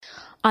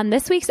On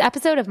this week's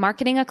episode of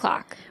Marketing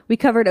O'Clock, we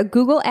covered a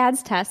Google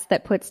Ads test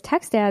that puts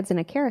text ads in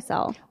a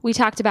carousel. We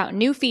talked about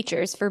new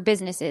features for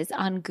businesses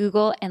on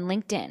Google and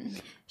LinkedIn.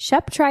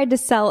 Shep tried to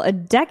sell a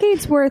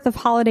decade's worth of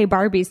holiday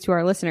Barbies to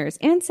our listeners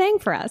and sang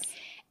for us.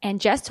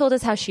 And Jess told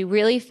us how she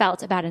really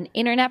felt about an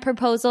internet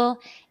proposal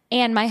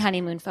and my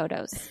honeymoon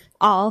photos.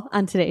 All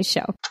on today's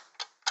show.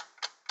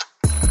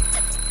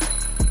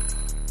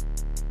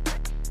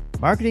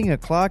 Marketing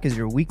O'Clock is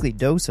your weekly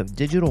dose of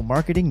digital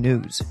marketing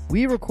news.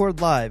 We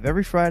record live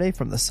every Friday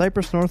from the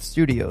Cypress North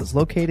Studios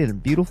located in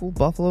beautiful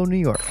Buffalo, New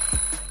York.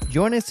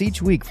 Join us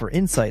each week for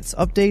insights,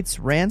 updates,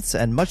 rants,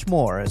 and much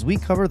more as we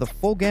cover the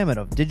full gamut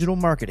of digital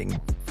marketing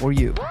for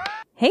you.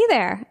 Hey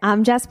there,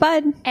 I'm Jess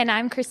Budd. And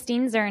I'm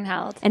Christine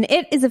Zernheld. And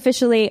it is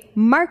officially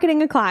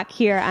Marketing O'Clock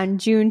here on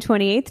June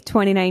 28th,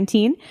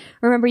 2019.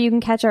 Remember, you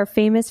can catch our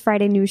famous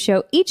Friday news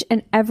show each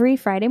and every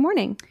Friday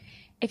morning.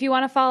 If you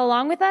want to follow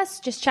along with us,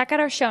 just check out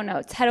our show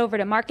notes. Head over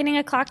to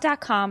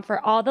marketingoclock.com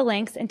for all the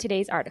links in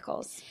today's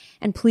articles.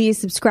 And please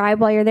subscribe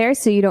while you're there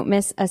so you don't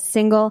miss a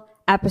single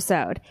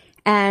episode.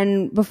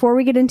 And before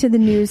we get into the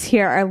news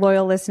here, our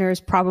loyal listeners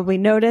probably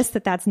noticed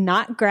that that's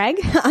not Greg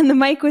on the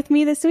mic with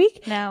me this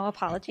week. No,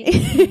 apologies.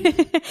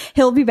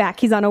 He'll be back.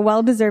 He's on a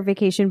well-deserved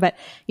vacation, but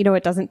you know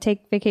what doesn't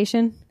take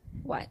vacation?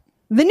 What?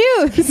 The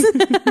news!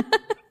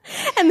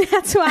 And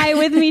that's why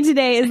with me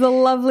today is the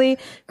lovely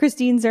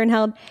Christine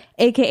Zernheld,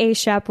 aka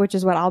Shep, which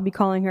is what I'll be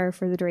calling her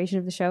for the duration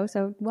of the show.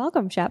 So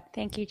welcome, Shep.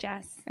 Thank you,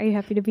 Jess. Are you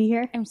happy to be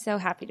here? I'm so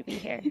happy to be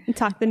here.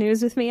 Talk the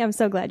news with me. I'm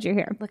so glad you're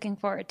here. Looking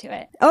forward to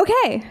it.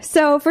 Okay,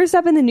 so first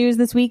up in the news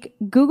this week,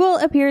 Google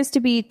appears to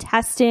be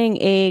testing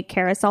a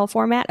carousel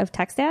format of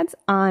text ads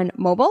on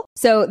mobile.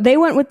 So they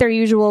went with their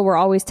usual, we're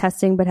always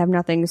testing but have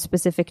nothing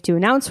specific to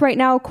announce right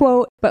now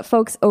quote, but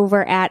folks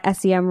over at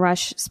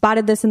SEMrush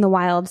spotted this in the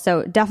wild,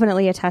 so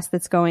definitely a test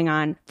that's going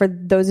on. For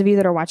those of you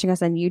that are watching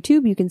us on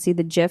YouTube, you can see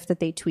the GIF that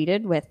they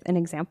tweeted with an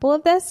example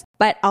of this,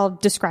 but I'll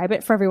describe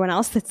it for everyone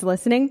else that's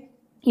listening.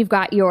 You've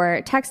got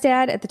your text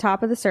ad at the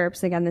top of the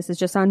SERPs. Again, this is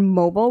just on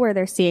mobile where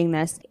they're seeing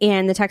this.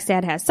 And the text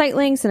ad has site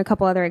links and a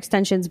couple other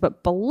extensions,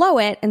 but below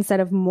it,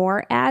 instead of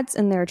more ads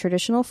in their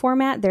traditional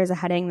format, there's a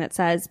heading that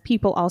says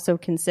people also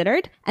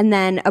considered. And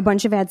then a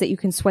bunch of ads that you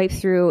can swipe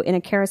through in a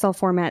carousel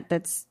format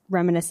that's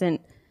reminiscent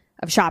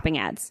of shopping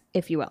ads,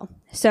 if you will.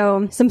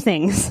 So some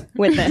things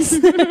with this.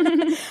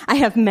 I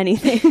have many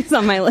things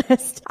on my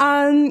list.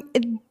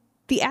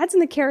 The ads in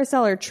the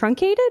carousel are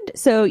truncated,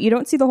 so you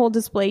don't see the whole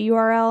display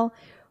URL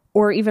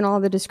or even all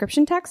the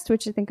description text,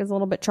 which I think is a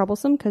little bit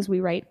troublesome because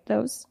we write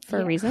those for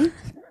a reason.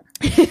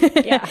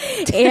 Yeah.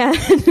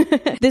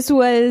 And this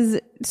was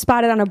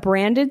spotted on a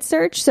branded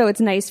search, so it's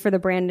nice for the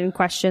brand in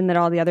question that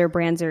all the other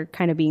brands are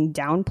kind of being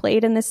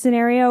downplayed in this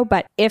scenario.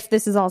 But if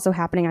this is also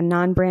happening on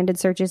non-branded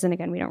searches, and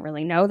again, we don't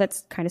really know,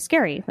 that's kind of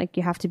scary. Like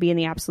you have to be in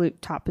the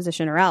absolute top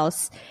position or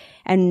else.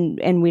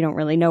 And we don't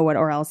really know what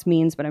or else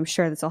means, but I'm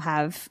sure this will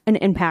have an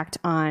impact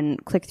on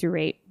click-through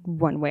rate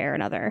one way or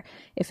another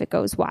if it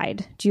goes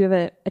wide. Do you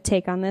have a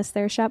take on this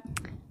there, Shep?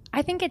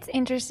 I think it's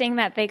interesting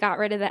that they got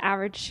rid of the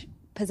average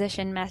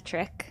position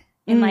metric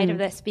in light of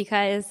this,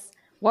 because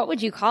what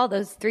would you call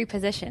those three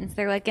positions?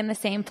 They're like in the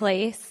same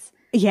place.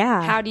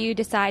 Yeah. How do you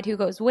decide who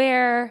goes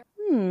where?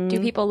 Do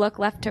people look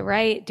left to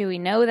right? Do we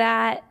know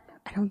that?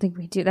 I don't think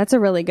we do. That's a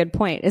really good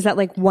point. Is that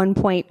like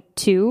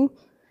 1.2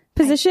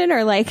 position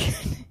or like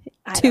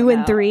 2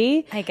 and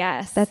 3? I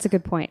guess. That's a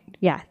good point.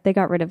 Yeah, they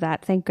got rid of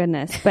that. Thank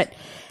goodness. But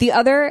the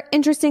other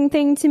interesting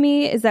thing to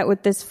me is that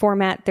with this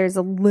format, there's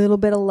a little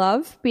bit of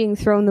love being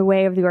thrown the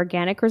way of the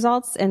organic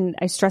results. And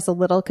I stress a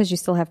little because you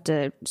still have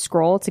to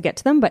scroll to get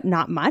to them, but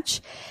not much.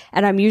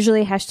 And I'm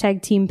usually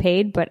hashtag team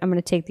paid, but I'm going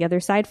to take the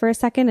other side for a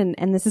second.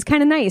 And this is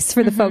kind of nice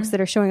for the folks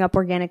that are showing up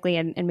organically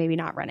and maybe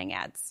not running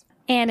ads.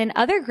 And in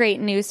other great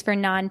news for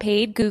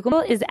non-paid, Google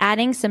is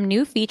adding some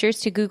new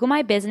features to Google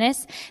My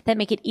Business that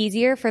make it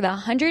easier for the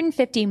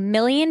 150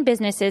 million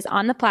businesses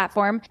on the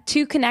platform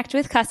to connect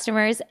with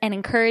customers and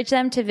encourage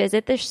them to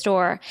visit their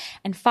store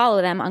and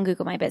follow them on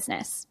Google My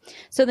Business.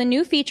 So the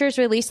new features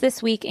released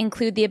this week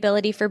include the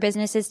ability for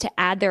businesses to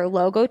add their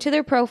logo to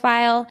their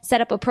profile,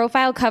 set up a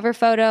profile cover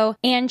photo,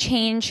 and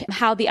change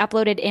how the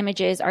uploaded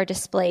images are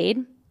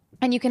displayed.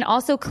 And you can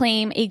also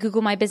claim a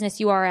Google My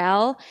Business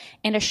URL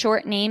and a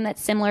short name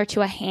that's similar to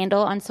a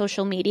handle on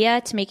social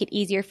media to make it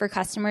easier for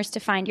customers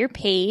to find your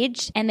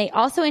page. And they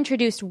also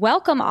introduced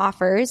welcome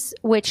offers,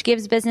 which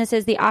gives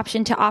businesses the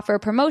option to offer a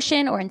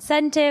promotion or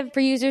incentive for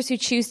users who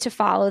choose to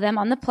follow them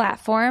on the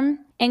platform.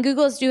 And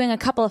Google is doing a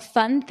couple of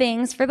fun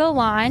things for the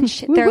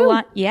launch.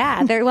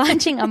 They're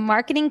launching a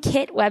marketing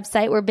kit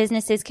website where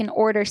businesses can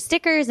order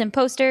stickers and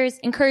posters,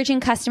 encouraging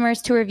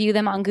customers to review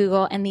them on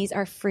Google. And these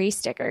are free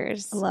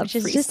stickers, I love which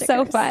is free just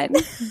stickers. so fun.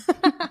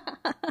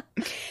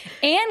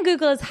 And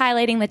Google is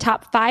highlighting the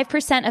top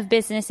 5% of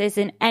businesses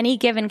in any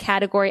given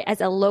category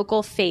as a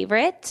local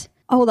favorite.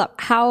 Hold up.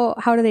 How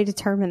do they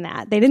determine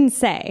that? They didn't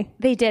say.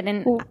 They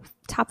didn't. Well,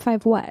 top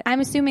 5 what?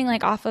 I'm assuming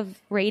like off of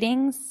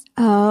ratings.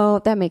 Oh,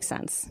 that makes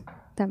sense.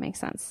 That makes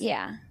sense.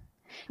 Yeah.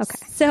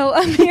 Okay. So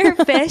Amir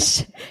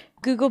Fish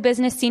Google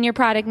Business Senior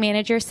Product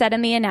Manager said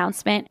in the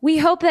announcement, "We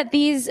hope that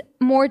these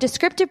more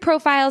descriptive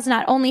profiles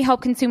not only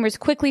help consumers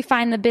quickly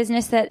find the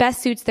business that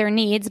best suits their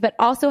needs, but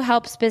also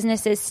helps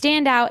businesses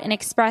stand out and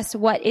express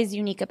what is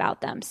unique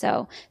about them."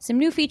 So some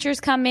new features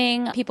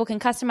coming. People can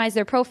customize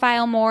their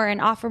profile more and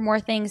offer more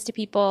things to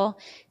people.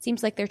 It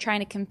seems like they're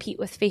trying to compete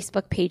with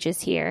Facebook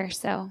pages here.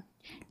 So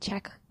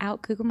check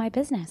out Google My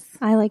Business.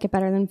 I like it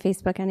better than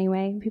Facebook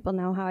anyway. People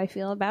know how I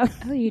feel about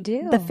Oh, you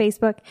do? the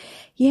Facebook.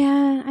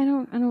 Yeah, I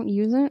don't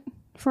use it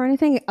for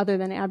anything other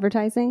than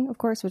advertising, of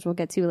course, which we'll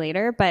get to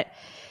later. But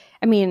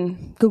I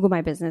mean, Google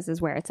My Business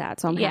is where it's at,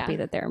 so I'm happy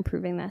that they're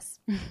improving this.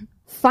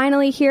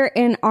 Finally, here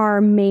in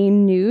our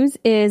main news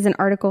is an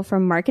article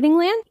from Marketing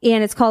Land,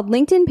 and it's called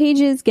LinkedIn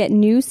Pages Get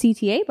New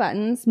CTA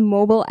Buttons,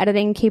 Mobile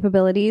Editing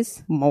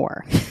Capabilities,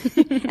 More.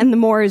 And the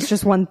more is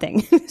just one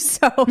thing.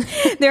 So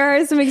there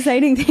are some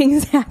exciting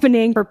things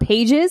happening for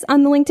pages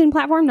on the LinkedIn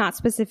platform, not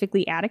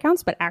specifically ad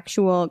accounts, but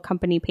actual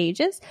company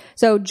pages.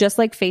 So just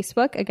like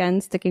Facebook, again,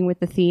 sticking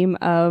with the theme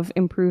of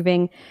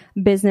improving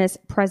business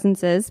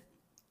presences,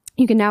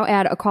 you can now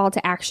add a call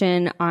to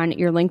action on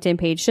your LinkedIn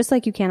page, just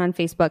like you can on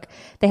Facebook.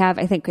 They have,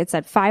 I think it's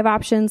at 5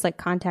 options, like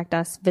contact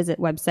us, visit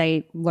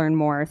website, learn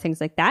more, things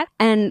like that.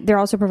 And they're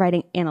also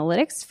providing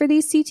analytics for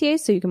these CTAs,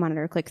 so you can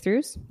monitor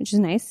click-throughs, which is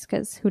nice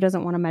because who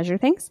doesn't want to measure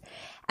things?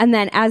 And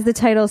then as the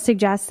title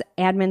suggests,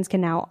 admins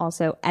can now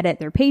also edit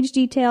their page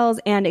details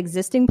and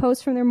existing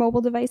posts from their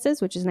mobile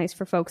devices, which is nice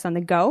for folks on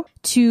the go.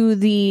 To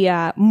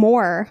the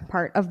more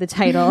part of the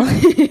title,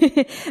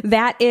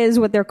 that is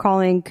what they're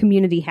calling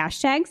community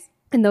hashtags.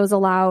 And those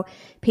allow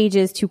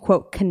pages to,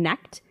 quote,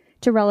 connect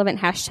to relevant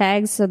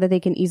hashtags so that they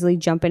can easily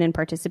jump in and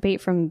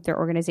participate from their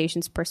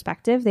organization's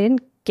perspective. They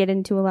didn't get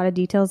into a lot of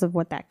details of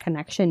what that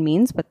connection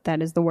means, but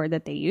that is the word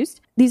that they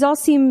used. These all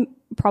seem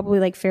probably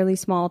like fairly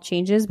small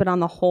changes, but on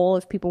the whole,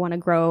 if people want to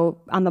grow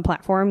on the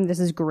platform, this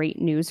is great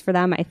news for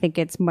them. I think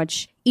it's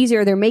much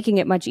easier. They're making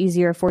it much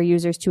easier for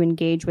users to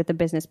engage with the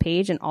business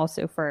page and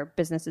also for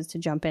businesses to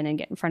jump in and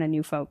get in front of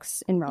new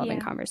folks in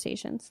relevant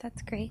conversations.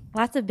 That's great.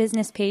 Lots of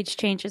business page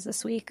changes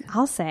this week.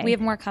 I'll say. We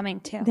have more coming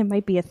too. There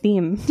might be a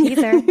theme.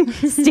 Teaser.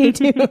 Stay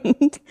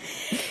tuned.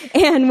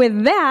 And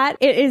with that,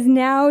 it is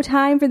now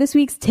time for this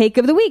week's Take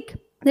of the Week.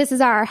 This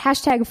is our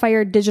hashtag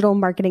fire digital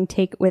marketing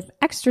take with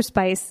extra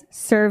spice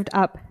served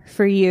up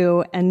for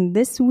you. And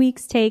this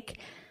week's take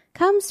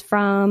comes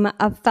from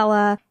a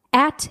fella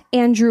at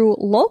Andrew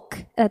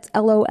Lolk, that's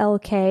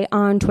Lolk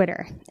on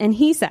Twitter. And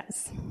he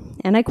says,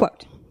 and I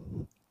quote,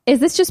 "Is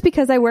this just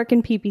because I work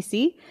in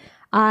PPC?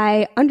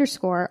 I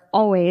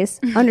always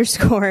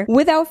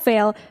without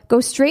fail,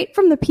 go straight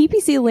from the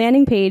PPC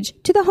landing page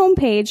to the home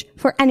page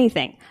for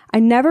anything. I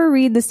never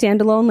read the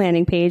standalone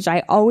landing page.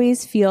 I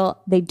always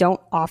feel they don't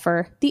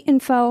offer the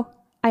info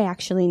I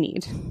actually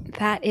need."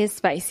 That is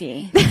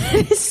spicy.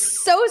 That is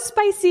so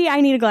spicy.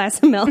 I need a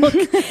glass of milk.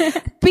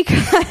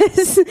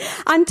 Because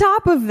on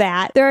top of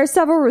that, there are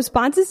several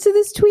responses to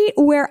this tweet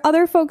where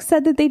other folks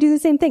said that they do the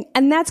same thing.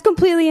 And that's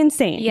completely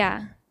insane.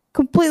 Yeah.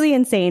 Completely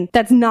insane.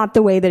 That's not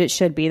the way that it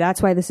should be. That's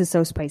why this is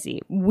so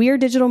spicy. We're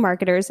digital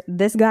marketers.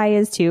 This guy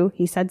is too.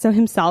 He said so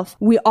himself.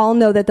 We all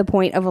know that the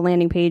point of a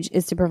landing page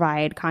is to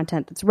provide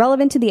content that's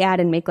relevant to the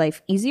ad and make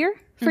life easier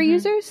for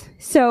users.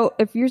 So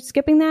if you're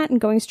skipping that and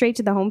going straight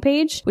to the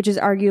homepage, which is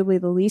arguably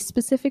the least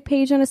specific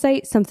page on a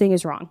site, something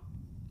is wrong.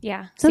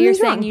 Yeah. So you're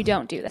saying wrong. you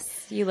don't do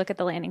this. You look at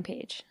the landing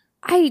page.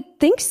 I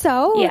think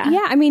so. Yeah.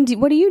 Yeah. I mean,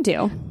 what do you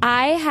do?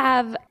 I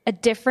have a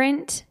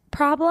different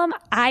problem.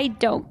 I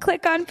don't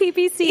click on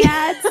PPC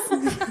ads.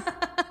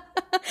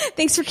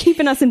 Thanks for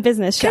keeping us in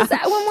business, Shop.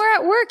 Because when we're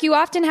at work, you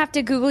often have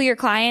to Google your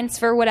clients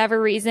for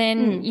whatever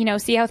reason,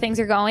 see how things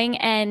are going,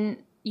 and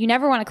you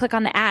never want to click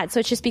on the ad.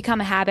 So it's just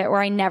become a habit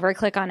where I never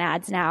click on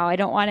ads now. I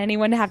don't want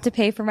anyone to have to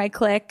pay for my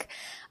click,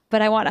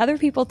 but I want other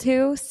people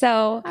to.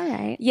 So, all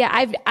right. Yeah,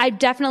 I've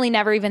definitely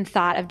never even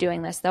thought of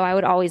doing this, though. I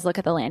would always look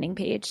at the landing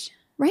page.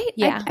 Right?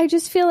 Yeah. I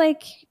just feel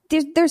like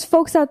there's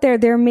folks out there,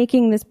 they're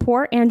making this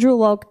poor Andrew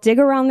Lolk dig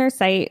around their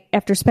site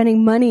after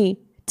spending money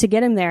to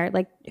get him there.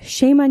 Like,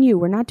 shame on you.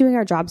 We're not doing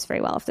our jobs very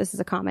well if this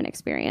is a common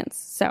experience.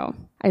 So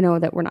I know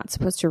that we're not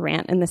supposed to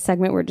rant in this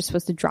segment. We're just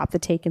supposed to drop the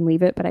take and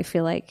leave it. But I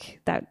feel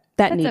like that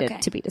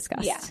needed to be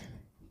discussed. Yeah.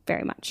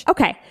 Very much.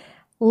 Okay.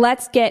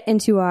 Let's get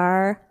into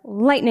our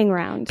lightning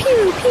round.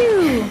 Pew,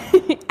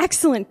 pew.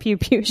 Excellent pew,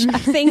 pew shot.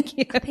 Thank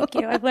you. Thank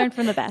you. I've learned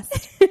from the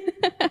best.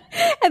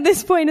 At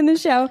this point in the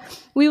show,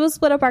 we will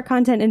split up our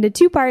content into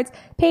 2 parts,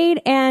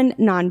 paid and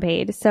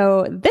non-paid.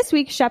 So this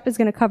week, Shep is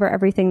going to cover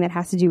everything that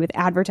has to do with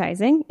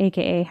advertising,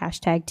 aka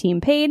hashtag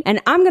team paid.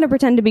 And I'm going to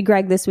pretend to be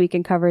Greg this week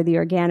and cover the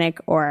organic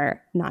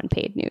or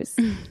non-paid news.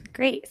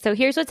 Great. So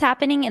here's what's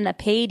happening in the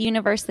paid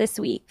universe this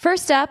week.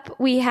 First up,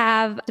 we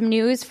have some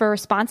news for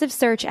responsive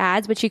search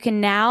ads, which you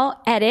can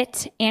now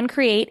edit and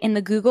create in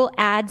the Google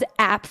Ads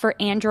app for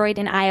Android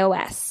and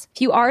iOS. If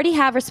you already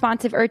have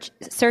responsive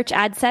search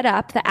ads set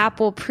up, the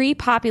app will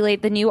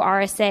pre-populate the new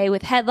RSA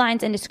with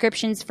headlines and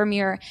descriptions from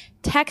your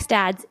text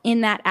ads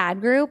in that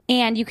ad group.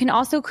 And you can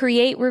also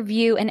create,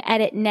 review, and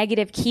edit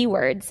negative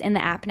keywords in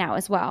the app now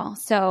as well.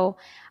 So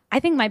I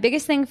think my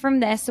biggest thing from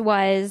this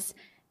was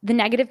the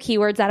negative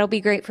keywords. That'll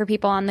be great for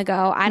people on the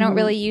go. I don't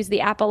really use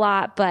the app a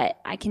lot, but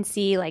I can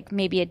see like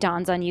maybe it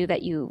dawns on you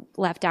that you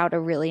left out a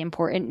really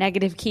important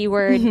negative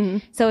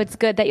keyword. So it's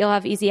good that you'll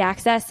have easy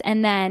access.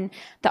 And then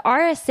the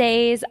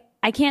RSAs,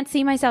 I can't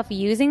see myself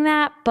using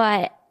that,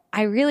 but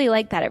I really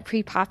like that it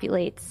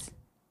pre-populates.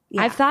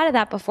 Yeah. I've thought of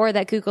that before,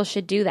 that Google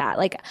should do that.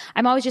 Like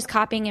I'm always just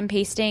copying and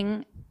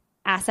pasting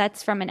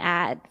assets from an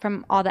ad,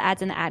 from all the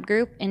ads in the ad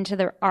group into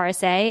the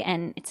RSA.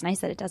 And it's nice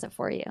that it does it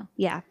for you.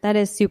 Yeah, that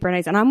is super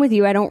nice. And I'm with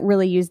you. I don't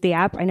really use the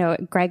app. I know,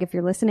 Greg, if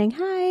you're listening,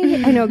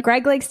 hi. I know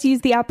Greg likes to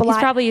use the app a lot.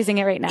 He's probably using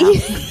it right now.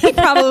 He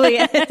probably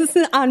is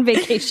on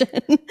vacation.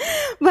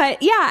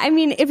 But yeah, I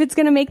mean, if it's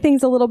going to make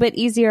things a little bit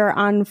easier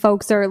on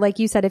folks, or like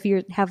you said, if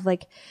you have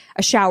like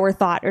a shower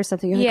thought or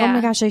something, you're like, oh my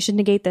gosh, I should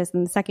negate this.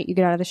 And the second you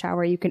get out of the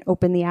shower, you can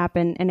open the app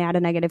and add a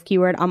negative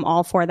keyword. I'm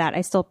all for that.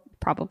 I still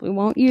probably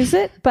won't use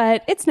it,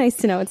 but it's nice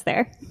to know it's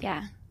there.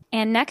 Yeah.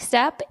 And next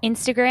up,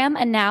 Instagram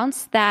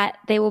announced that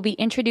they will be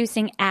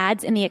introducing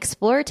ads in the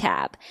Explore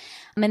tab.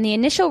 In the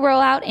initial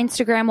rollout,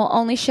 Instagram will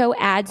only show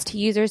ads to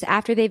users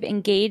after they've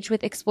engaged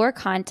with Explore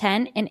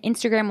content, and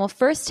Instagram will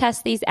first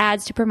test these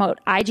ads to promote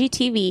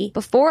IGTV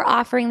before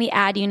offering the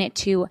ad unit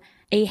to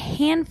a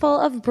handful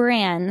of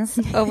brands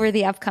over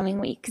the upcoming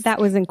weeks. That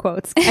was in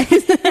quotes,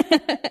 guys.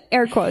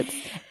 Air quotes.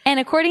 And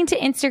according to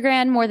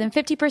Instagram, more than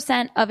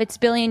 50% of its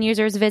billion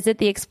users visit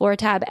the Explore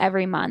tab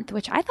every month,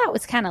 which I thought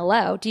was kind of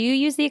low. Do you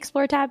use the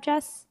Explore tab,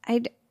 Jess?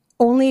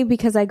 Only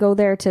because I go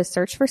there to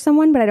search for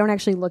someone, but I don't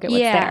actually look at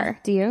what's there.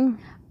 Do you?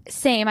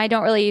 Same. I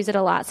don't really use it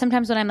a lot.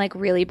 Sometimes when I'm like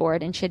really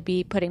bored and should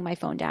be putting my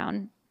phone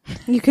down.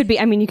 You could be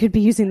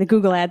using the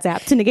Google Ads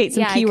app to negate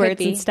some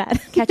keywords instead.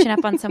 Catching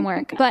up on some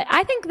work. But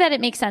I think that it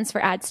makes sense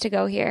for ads to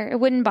go here. It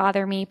wouldn't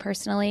bother me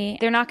personally.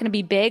 They're not going to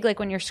be big. Like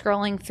when you're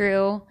scrolling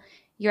through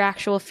your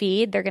actual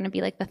feed, they're going to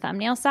be like the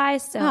thumbnail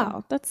size.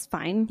 So that's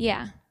fine.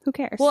 Yeah. Who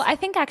cares? Well, I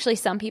think actually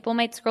some people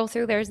might scroll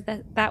through theirs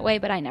that way,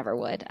 but I never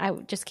would. I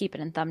would just keep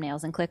it in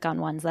thumbnails and click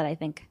on ones that I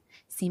think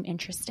seem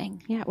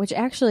interesting. Yeah, which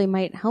actually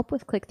might help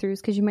with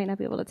click-throughs because you might not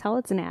be able to tell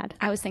it's an ad.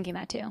 I was thinking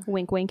that too.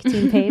 Wink, wink,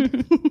 team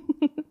paid.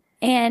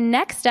 And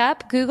next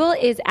up, Google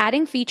is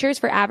adding features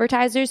for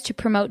advertisers to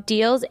promote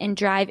deals and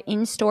drive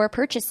in-store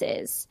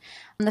purchases.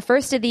 The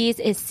first of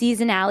these is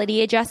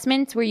seasonality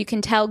adjustments, where you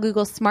can tell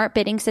Google's smart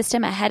bidding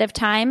system ahead of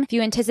time if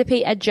you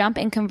anticipate a jump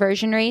in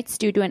conversion rates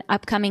due to an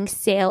upcoming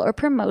sale or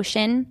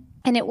promotion.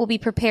 And it will be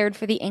prepared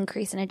for the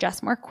increase and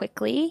adjust more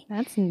quickly.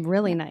 That's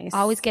really nice.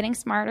 Always getting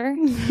smarter.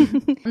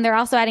 And they're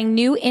also adding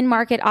new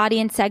in-market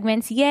audience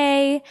segments,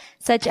 yay,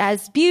 such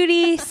as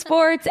beauty,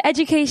 sports,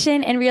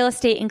 education, and real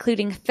estate,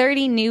 including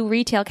 30 new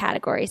retail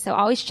categories. So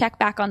always check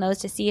back on those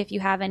to see if you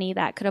have any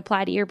that could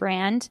apply to your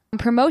brand.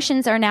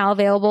 Promotions are now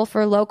available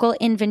for local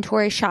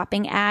inventory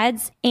shopping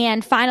ads.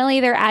 And finally,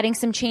 they're adding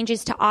some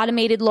changes to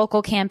automated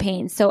local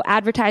campaigns. So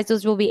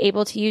advertisers will be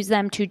able to use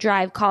them to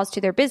drive calls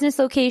to their business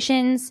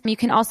locations. You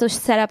can also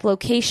set up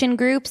location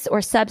groups or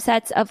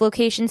subsets of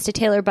locations to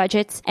tailor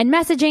budgets and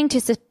messaging to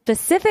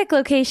specific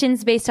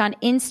locations based on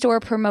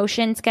in-store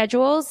promotion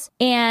schedules.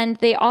 And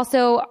they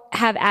also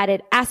have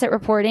added asset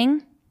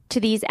reporting to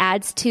these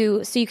ads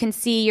too, so you can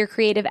see your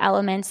creative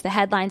elements, the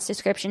headlines,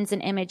 descriptions,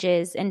 and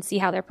images, and see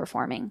how they're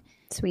performing.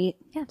 Sweet.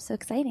 Yeah, so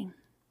exciting.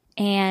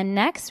 And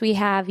next we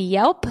have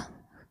Yelp,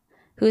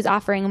 who's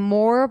offering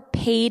more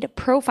paid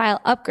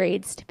profile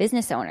upgrades to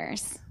business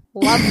owners.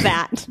 Love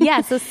that.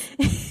 Yeah, so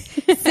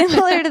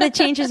similar to the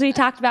changes we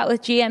talked about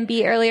with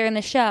GMB earlier in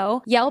the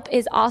show, Yelp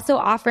is also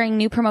offering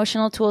new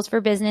promotional tools for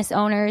business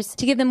owners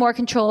to give them more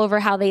control over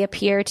how they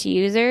appear to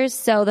users.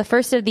 So the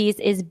first of these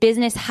is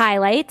Business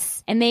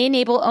Highlights, and they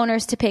enable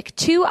owners to pick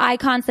 2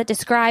 icons that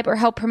describe or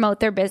help promote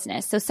their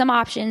business. So some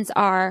options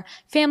are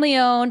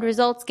family-owned,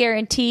 results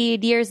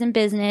guaranteed, years in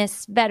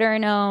business,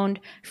 veteran-owned,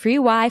 free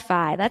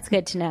Wi-Fi. That's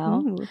good to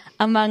know,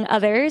 among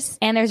others.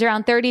 And there's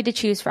around 30 to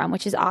choose from,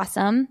 which is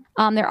awesome.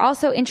 They're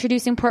also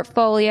introducing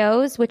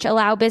portfolios, which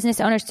allow business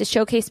owners to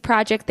showcase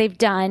projects they've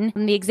done.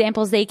 And the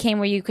examples they came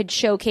where you could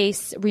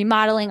showcase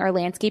remodeling or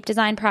landscape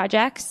design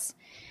projects.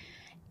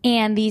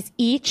 And these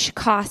each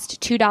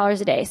cost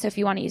 $2 a day. So if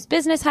you want to use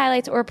business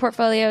highlights or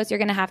portfolios, you're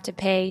going to have to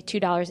pay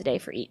 $2 a day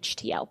for each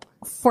to Yelp.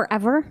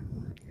 Forever?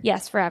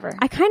 Yes, forever.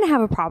 I kind of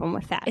have a problem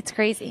with that. It's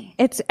crazy.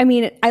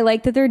 I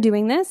like that they're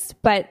doing this,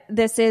 but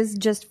this is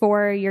just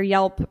for your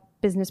Yelp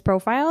business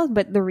profiles,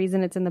 but the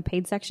reason it's in the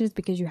paid section is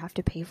because you have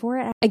to pay for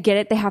it. I get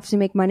it. They have to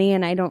make money,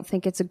 and I don't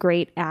think it's a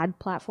great ad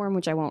platform,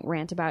 which I won't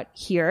rant about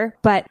here,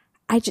 but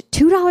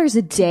 $2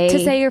 a day to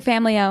say you're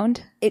family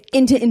owned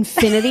into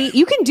infinity.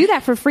 You can do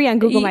that for free on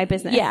Google My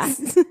Business. Yeah.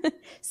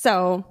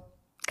 So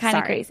kind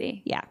of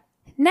crazy. Yeah.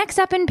 Next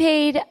up in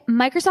paid,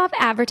 Microsoft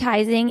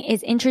Advertising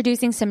is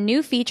introducing some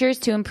new features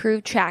to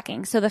improve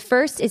tracking. So the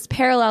first is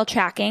parallel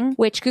tracking,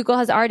 which Google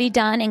has already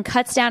done and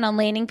cuts down on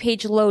landing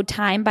page load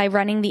time by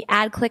running the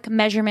ad click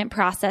measurement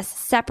process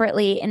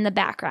separately in the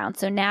background.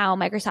 So now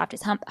Microsoft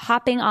is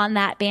hopping on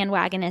that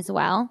bandwagon as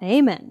well.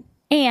 Amen.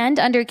 And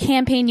under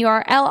campaign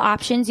URL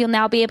options, you'll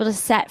now be able to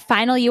set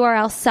final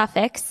URL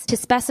suffix to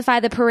specify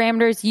the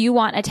parameters you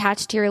want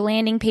attached to your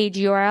landing page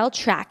URL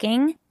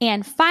tracking.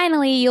 And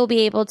finally, you'll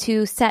be able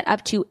to set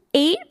up to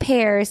 8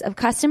 pairs of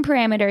custom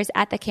parameters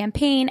at the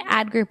campaign,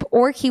 ad group,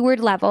 or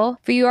keyword level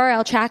for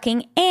URL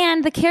tracking.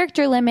 And the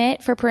character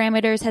limit for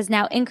parameters has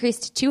now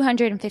increased to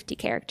 250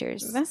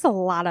 characters. That's a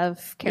lot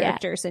of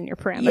characters in your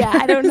parameters. Yeah,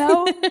 I don't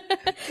know.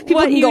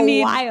 People can go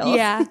need. wild.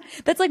 Yeah.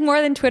 That's like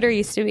more than Twitter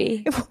used to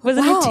be.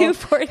 Wasn't Wow. it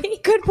 240?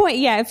 Good point.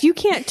 Yeah. If you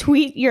can't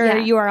tweet your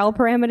Yeah. URL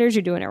parameters,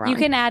 you're doing it wrong. You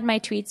can add my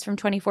tweets from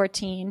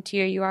 2014 to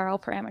your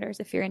URL parameters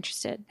if you're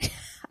interested.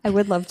 I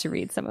would love to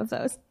read some of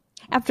those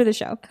after the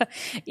show.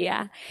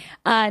 Yeah.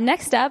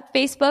 Next up,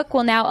 Facebook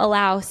will now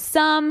allow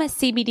some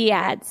CBD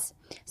ads.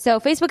 So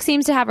Facebook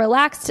seems to have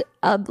relaxed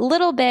a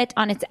little bit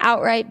on its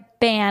outright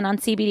ban on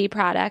CBD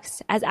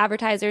products, as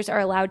advertisers are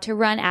allowed to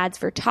run ads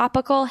for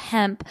topical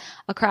hemp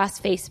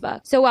across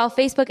Facebook. So while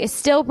Facebook is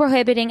still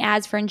prohibiting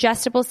ads for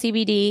ingestible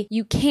CBD,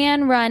 you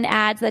can run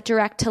ads that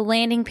direct to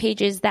landing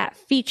pages that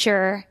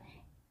feature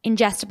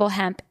ingestible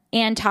hemp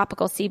and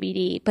topical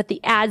CBD, but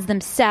the ads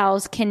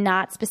themselves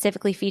cannot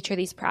specifically feature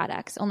these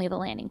products, only the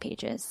landing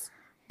pages.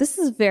 This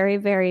is very,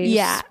 very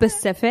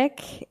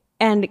specific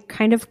and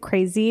kind of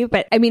crazy.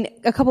 But I mean,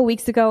 a couple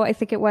weeks ago, I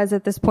think it was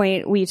at this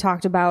point, we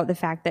talked about the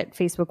fact that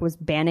Facebook was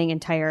banning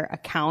entire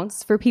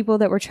accounts for people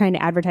that were trying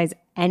to advertise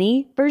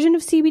any version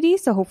of CBD.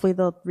 So hopefully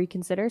they'll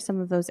reconsider some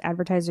of those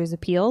advertisers'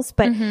 appeals.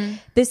 But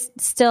this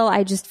still,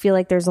 I just feel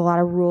like there's a lot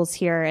of rules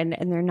here and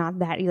they're not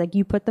that, like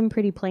you put them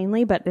pretty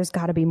plainly, but there's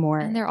got to be more.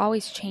 And they're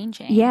always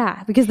changing.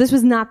 Yeah, because this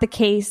was not the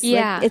case.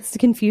 Yeah. Like, it's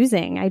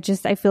confusing. I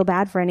feel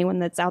bad for anyone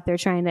that's out there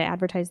trying to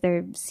advertise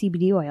their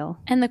CBD oil.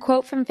 And the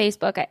quote from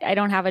Facebook, I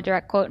don't have a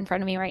direct quote in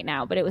front of me right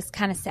now, but it was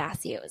kind of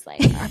sassy. It was like,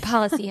 our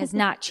policy has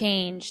not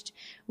changed.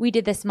 We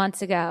did this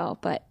months ago,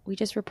 but we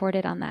just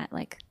reported on that.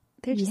 Like,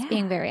 they're just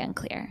being very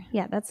unclear.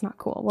 Yeah, that's not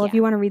cool. Well, if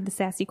you want to read the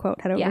sassy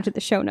quote, head over to the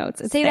show notes.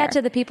 It's Say there. that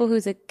to the people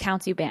whose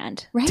accounts you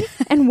banned. Right?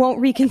 And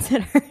won't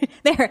reconsider.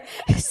 There.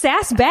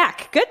 Sass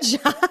back. Good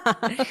job.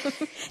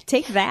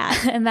 Take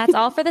that. And that's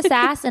all for the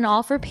SaaS and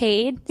all for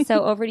paid.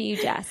 So over to you,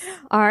 Jess.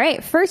 All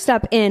right. First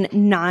up in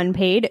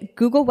non-paid,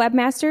 Google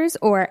Webmasters,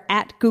 or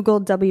at Google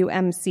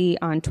WMC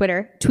on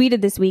Twitter, tweeted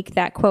this week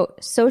that,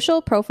 quote,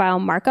 social profile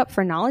markup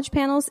for knowledge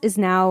panels is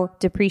now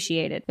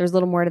depreciated. There's a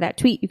little more to that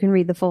tweet. You can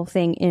read the full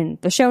thing in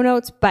the show notes.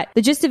 But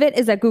the gist of it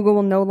is that Google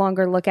will no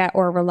longer look at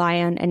or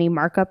rely on any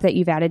markup that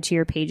you've added to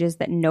your pages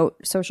that note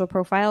social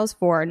profiles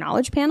for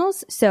knowledge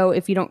panels. So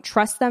if you don't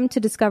trust them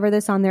to discover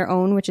this on their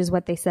own, which is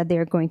what they said they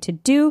are going to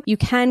do, you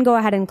can go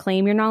ahead and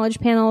claim your knowledge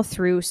panel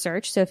through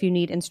search. So if you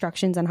need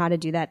instructions on how to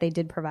do that, they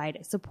did provide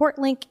a support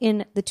link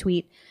in the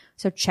tweet.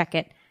 So check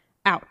it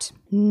out.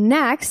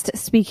 Next,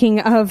 speaking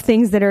of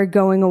things that are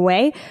going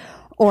away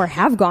or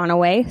have gone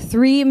away,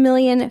 3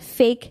 million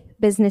fake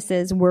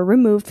businesses were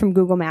removed from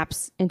Google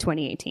Maps in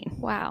 2018.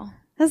 Wow.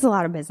 That's a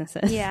lot of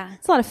businesses. Yeah.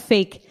 It's a lot of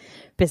fake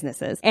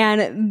businesses.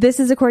 And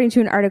this is according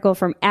to an article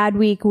from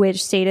Adweek,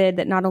 which stated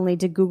that not only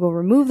did Google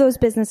remove those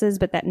businesses,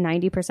 but that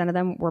 90% of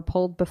them were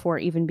pulled before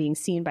even being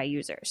seen by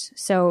users.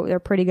 So they're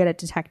pretty good at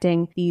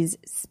detecting these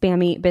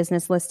spammy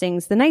business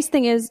listings. The nice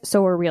thing is,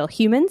 so are real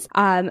humans.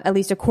 At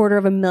least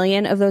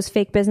 250,000 of those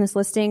fake business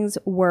listings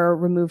were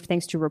removed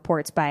thanks to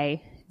reports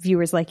by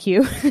viewers like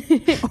you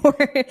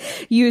or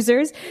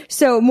users.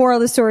 So moral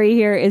of the story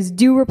here is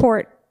do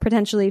report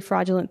potentially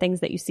fraudulent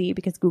things that you see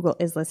because Google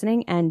is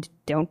listening, and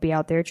don't be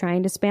out there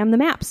trying to spam the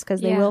maps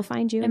because they will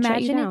find you and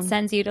shut you Imagine down. it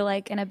sends you to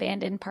like an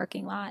abandoned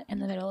parking lot in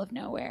the middle of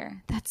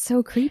nowhere. That's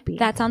so creepy.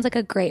 That sounds like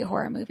a great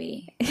horror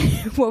movie.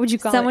 What would you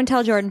call Someone it?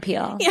 tell Jordan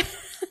Peele. Yeah.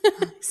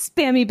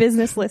 Spammy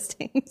business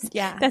listings.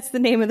 Yeah. That's the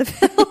name of the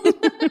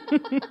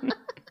film.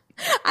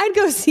 I'd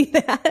go see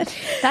that.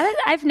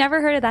 I've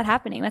never heard of that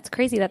happening. That's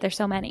crazy that there's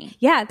so many.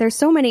 Yeah, there's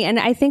so many. And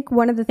I think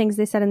one of the things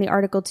they said in the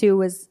article too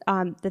was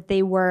that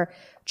they were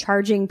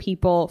charging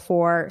people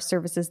for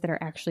services that are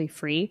actually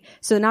free.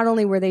 So not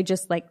only were they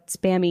just like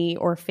spammy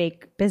or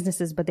fake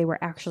businesses, but they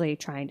were actually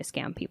trying to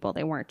scam people.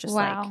 They weren't just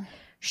like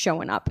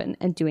showing up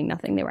and doing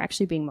nothing. They were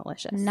actually being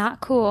malicious.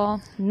 Not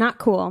cool. Not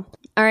cool.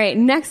 All right.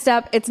 Next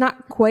up, it's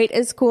not quite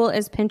as cool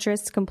as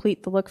Pinterest's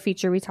Complete the Look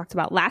feature we talked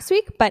about last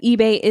week, but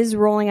eBay is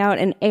rolling out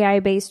an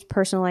AI-based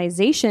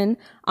personalization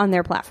on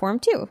their platform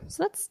too.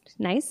 So that's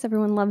nice.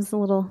 Everyone loves a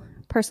little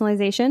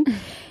personalization.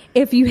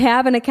 If you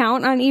have an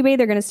account on eBay,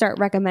 they're going to start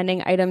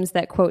recommending items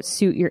that, quote,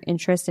 suit your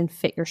interest and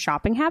fit your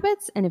shopping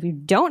habits. And if you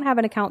don't have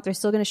an account, they're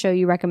still going to show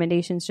you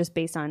recommendations just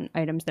based on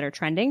items that are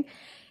trending.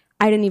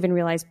 I didn't even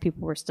realize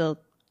people were still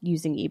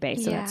using eBay,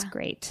 so that's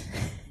great.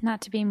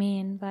 Not to be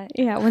mean, but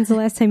Yeah, when's the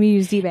last time you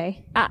used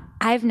eBay?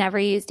 I've never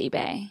used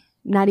eBay.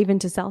 Not even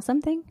to sell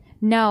something?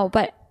 No,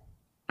 but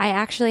I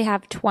actually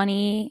have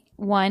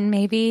 21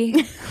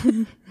 maybe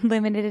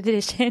limited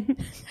edition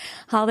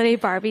holiday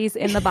Barbies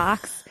in the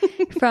box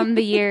from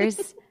the years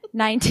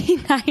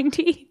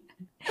 1990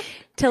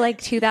 to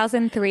like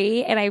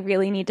 2003, and I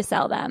really need to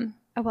sell them.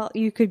 Oh, well,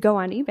 you could go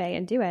on eBay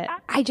and do it.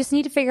 I just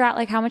need to figure out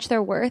like how much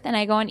they're worth, and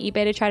I go on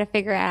eBay to try to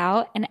figure it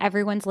out, and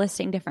everyone's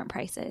listing different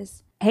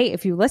prices. Hey,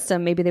 if you list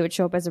them, maybe they would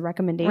show up as a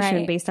recommendation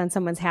Right. based on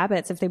someone's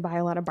habits. If they buy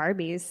a lot of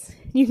Barbies,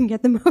 you can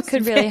get the most.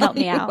 Could really help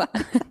me value. out.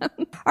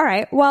 All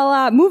right.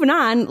 Well, moving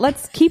on,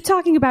 let's keep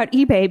talking about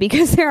eBay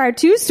because there are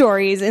 2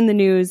 stories in the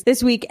news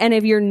this week. And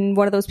if you're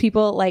one of those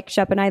people like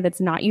Shep and I that's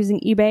not using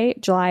eBay,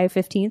 July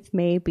 15th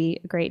may be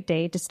a great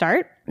day to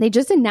start. They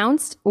just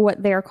announced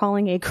what they're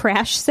calling a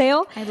crash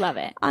sale. I love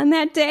it. On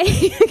that day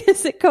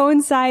because it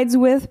coincides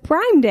with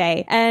Prime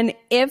Day. And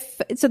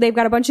so they've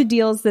got a bunch of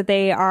deals that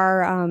they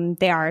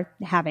are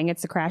having.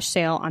 It's a crash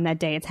sale on that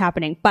day. It's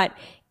happening. But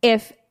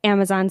if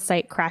Amazon's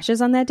site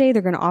crashes on that day,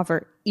 they're going to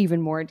offer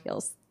even more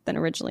deals than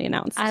originally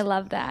announced. I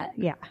love that.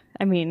 Yeah.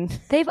 I mean,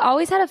 They've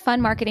always had a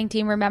fun marketing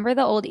team. Remember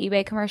the old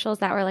eBay commercials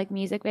that were like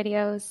music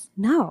videos?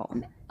 no,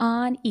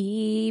 On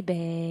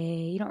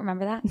eBay. You don't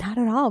remember that? not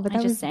at all. But I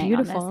that just was sang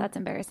beautiful. on this. That's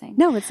embarrassing.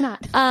 No, it's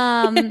not.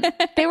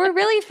 They were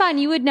really fun.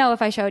 You would know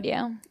if I showed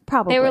you.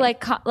 Probably. They were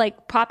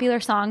like popular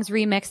songs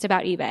remixed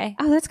about eBay.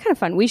 Oh, that's kind of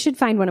fun. We should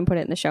find one and put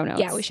it in the show notes.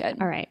 Yeah, we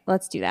should. All right.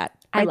 Let's do that.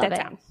 I Write love that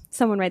it. down.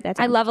 Someone write that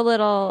down. I love a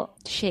little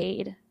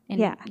shade. And,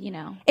 Yeah. you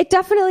know, It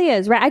definitely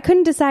is, right? I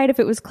couldn't decide if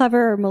it was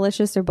clever or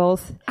malicious or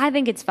both. I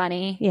think it's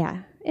funny. Yeah,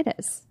 it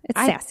is. It's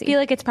I sassy. feel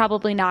like it's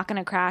probably not going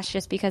to crash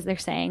just because they're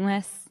saying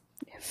this.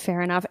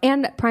 Fair enough.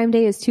 And Prime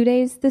Day is 2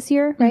 days this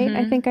year, right?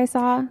 I think I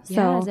saw. So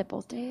Yeah, is it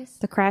both days?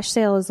 the crash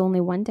sale is only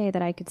one day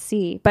that I could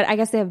see. But I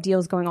guess they have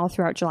deals going all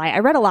throughout July. I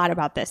read a lot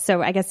about this.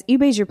 So I guess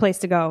eBay's your place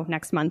to go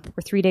next month.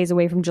 We're 3 days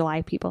away from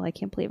July, people. I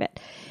can't believe it.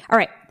 All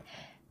right.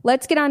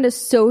 Let's get on to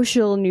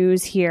social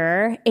news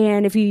here.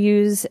 And if you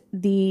use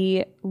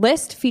the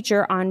list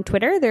feature on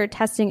Twitter, they're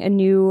testing a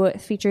new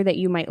feature that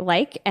you might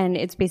like. And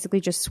it's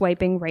basically just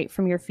swiping right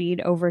from your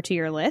feed over to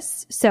your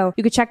list. So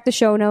you could check the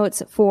show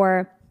notes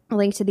for a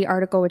link to the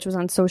article, which was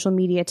on social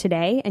media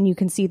today. And you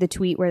can see the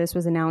tweet where this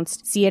was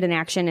announced, see it in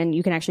action, and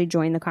you can actually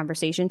join the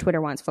conversation.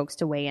 Twitter wants folks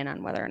to weigh in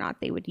on whether or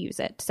not they would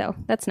use it. So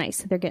that's nice.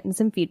 They're getting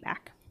some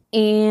feedback.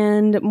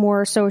 And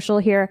more social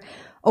here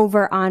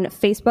over on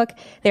Facebook.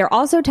 They're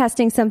also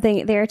testing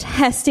something. They're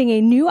testing a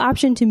new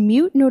option to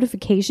mute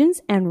notifications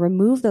and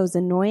remove those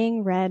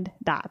annoying red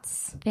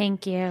dots.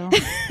 Thank you.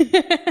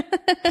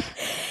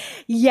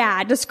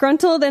 Yeah,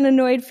 disgruntled and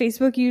annoyed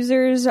Facebook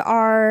users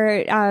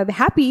are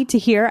happy to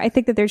hear. I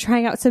think that they're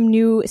trying out some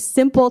new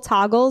simple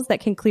toggles that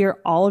can clear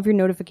all of your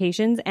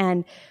notifications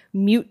and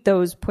mute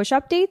those push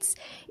updates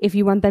if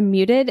you want them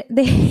muted.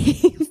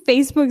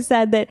 Facebook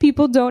said that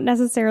people don't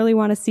necessarily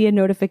want to see a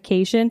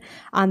notification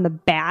on the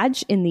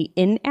badge in the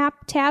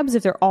in-app tabs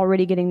if they're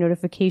already getting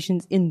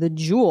notifications in the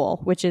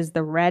jewel, which is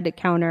the red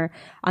counter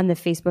on the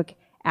Facebook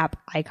app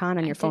icon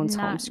on your phone's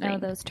home screen. I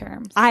did not know those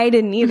terms. I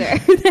didn't either.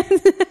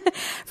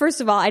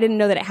 First of all, I didn't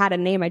know that it had a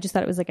name. I just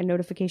thought it was like a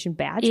notification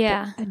badge.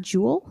 Yeah. But a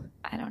jewel?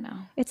 I don't know.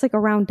 It's like a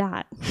round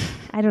dot.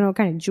 I don't know what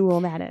kind of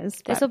jewel that is.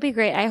 This but- will be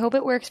great. I hope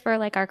it works for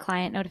like our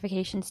client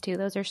notifications too.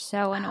 Those are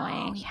so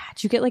annoying. Yeah.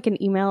 Did you get like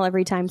an email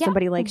every time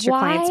somebody likes your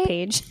client's why-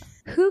 page?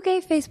 Who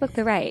gave Facebook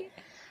the right?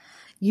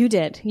 You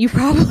did. You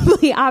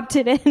probably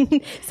opted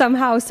in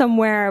somehow,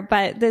 somewhere.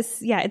 But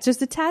it's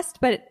just a test,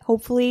 but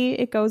hopefully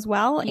it goes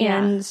well.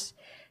 Yeah. And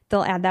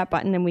they'll add that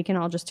button and we can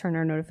all just turn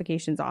our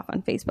notifications off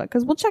on Facebook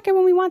because we'll check it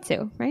when we want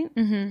to, right?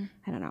 Mm-hmm.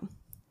 I don't know.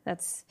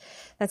 That's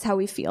how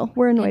we feel.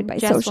 We're annoyed by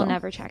Jess social. will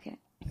never check it.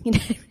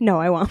 No,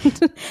 I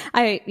won't.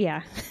 I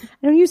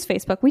don't use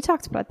Facebook. We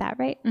talked about that,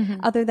 right?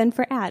 Other than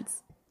for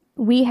ads.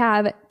 We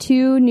have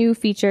 2 new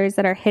features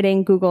that are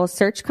hitting Google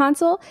Search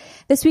Console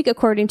this week,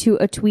 according to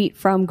a tweet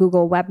from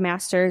Google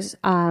Webmasters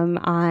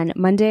on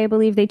Monday, I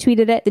believe they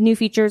tweeted it. The new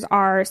features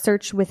are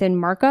search within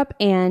markup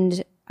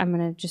and I'm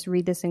going to just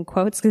read this in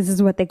quotes because this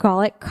is what they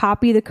call it.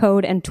 Copy the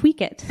code and tweak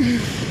it,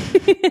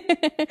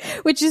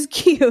 which is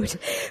cute.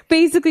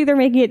 Basically, they're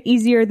making it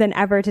easier than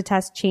ever to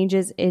test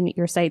changes in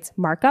your site's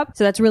markup.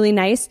 So that's really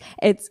nice.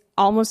 It's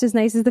almost as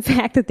nice as the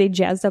fact that they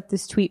jazzed up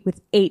this tweet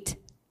with 8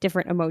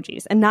 different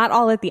emojis and not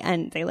all at the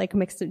end. They like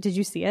mixed it. Did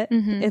you see it?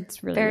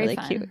 It's really, Very really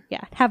fun. cute.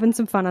 Yeah. Having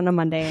some fun on a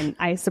Monday and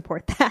I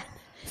support that.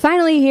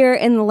 Finally, here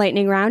in the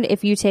lightning round,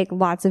 if you take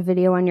lots of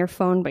video on your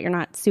phone, but you're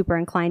not super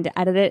inclined to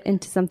edit it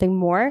into something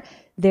more,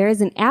 there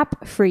is an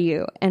app for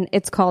you and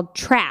it's called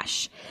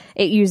Trash.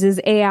 It uses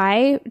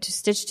AI to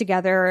stitch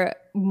together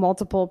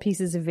multiple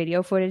pieces of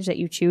video footage that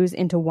you choose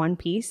into one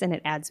piece and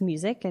it adds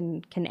music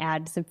and can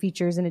add some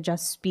features and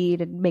adjust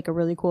speed and make a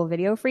really cool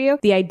video for you.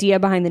 The idea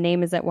behind the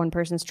name is that one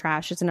person's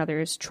trash is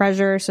another's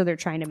treasure. So they're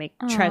trying to make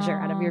treasure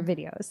out of your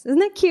videos. Isn't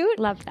that cute?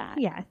 Love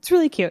that. Yeah, it's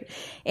really cute.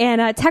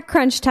 And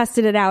TechCrunch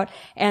tested it out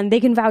and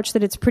they can vouch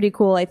that it's pretty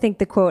cool. I think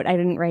the quote, I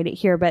didn't write it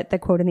here, but the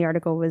quote in the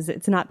article was,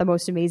 it's not the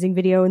most amazing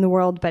video in the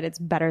world, but it's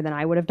better than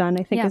I would have done,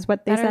 I think is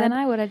what they better said. than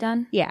I would have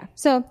done. Yeah.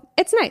 So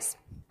it's nice.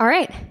 All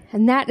right.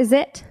 And that is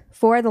it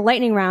for the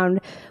lightning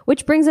round,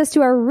 which brings us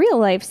to our real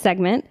life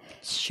segment.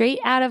 Straight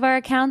out of our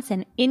accounts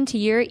and into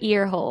your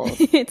ear holes.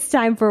 It's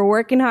time for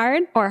Working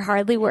Hard Or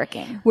Hardly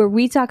Working, where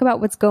we talk about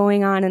what's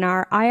going on in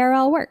our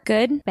IRL work.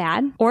 good,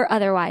 Bad. or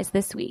otherwise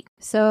this week.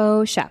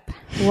 So, Shep,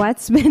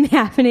 what's been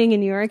happening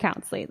in your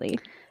accounts lately?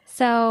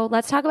 So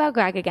let's talk about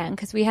Greg again,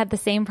 because we had the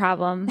same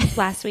problem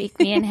last week,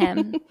 me and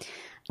him.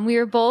 We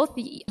were both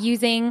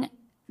using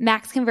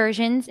max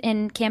conversions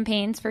in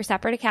campaigns for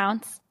separate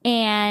accounts,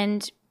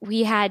 and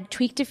we had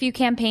tweaked a few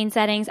campaign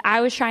settings.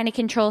 I was trying to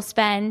control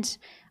spend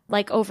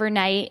like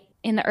overnight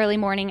in the early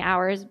morning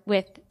hours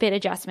with bid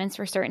adjustments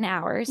for certain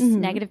hours,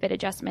 negative bid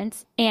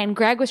adjustments. And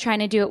Greg was trying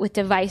to do it with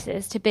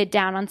devices to bid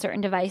down on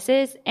certain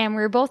devices. And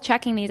we were both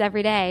checking these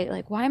every day.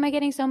 Like, why am I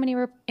getting so many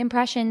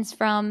impressions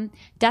from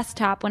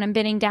desktop when I'm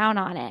bidding down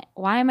on it?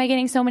 Why am I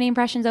getting so many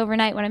impressions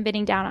overnight when I'm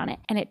bidding down on it?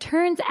 And it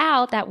turns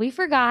out that we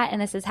forgot, and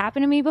this has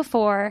happened to me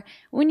before,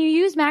 when you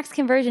use max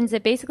conversions,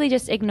 it basically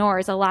just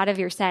ignores a lot of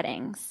your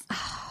settings.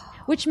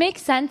 Which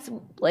makes sense,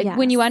 like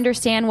when you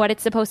understand what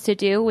it's supposed to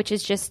do, which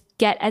is just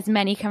get as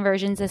many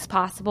conversions as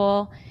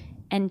possible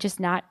and just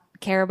not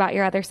care about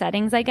your other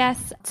settings, I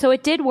guess. So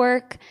it did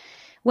work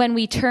when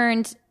we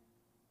turned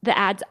the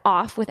ads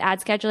off with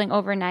ad scheduling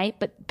overnight,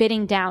 but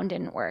bidding down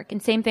didn't work.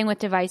 And same thing with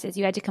devices.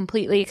 You had to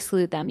completely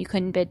exclude them. You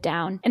couldn't bid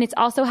down. And it's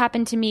also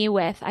happened to me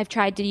with, I've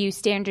tried to use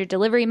standard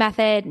delivery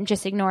method and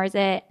just ignores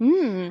it.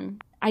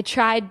 I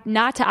tried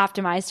not to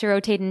optimize to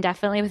rotate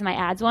indefinitely with my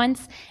ads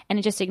once, and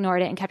it just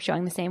ignored it and kept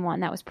showing the same one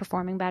that was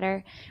performing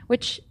better,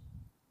 which,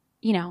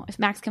 you know, if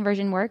max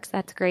conversion works,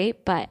 that's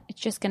great, but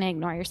it's just going to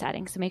ignore your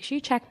settings. So make sure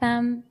you check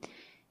them,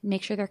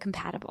 make sure they're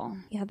compatible.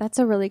 Yeah, that's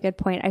a really good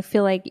point. I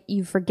feel like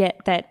you forget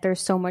that there's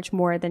so much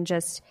more than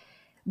just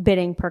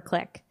bidding per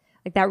click.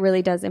 Like that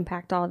really does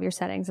impact all of your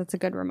settings. That's a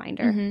good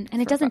reminder.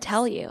 And it doesn't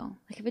tell you.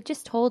 Like if it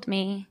just told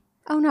me,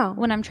 oh no,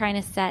 when I'm trying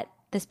to set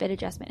this bid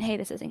adjustment, hey,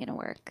 this isn't going to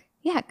work.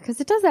 Yeah, because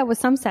it does that with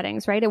some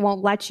settings, right? It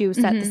won't let you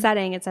set the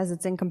setting. It says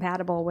it's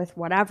incompatible with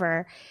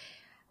whatever.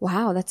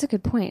 Wow, that's a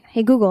good point.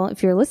 Hey, Google,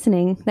 if you're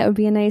listening, that would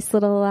be a nice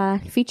little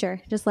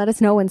feature. Just let us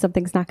know when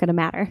something's not going to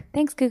matter.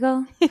 Thanks,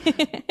 Google.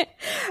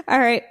 All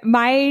right.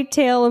 My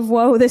tale of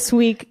woe this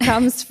week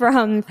comes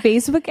from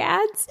Facebook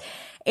ads.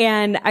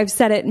 And I've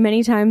said it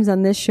many times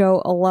on this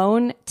show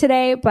alone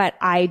today, but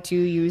I do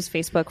use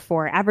Facebook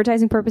for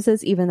advertising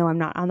purposes, even though I'm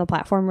not on the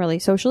platform really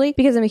socially,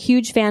 because I'm a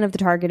huge fan of the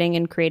targeting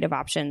and creative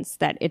options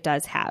that it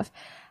does have.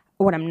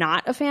 What I'm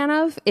not a fan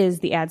of is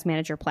the Ads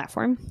Manager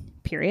platform,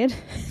 period.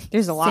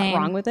 There's a lot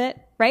wrong with it,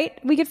 right?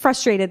 We get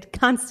frustrated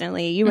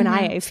constantly. You and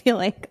I feel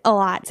like a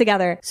lot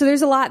together. So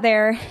there's a lot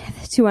there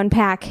to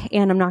unpack,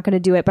 and I'm not going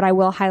to do it, but I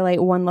will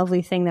highlight one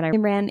lovely thing that I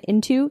ran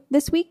into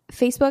this week.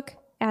 Facebook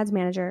Ads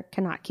Manager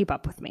cannot keep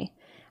up with me,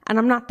 and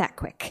I'm not that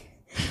quick.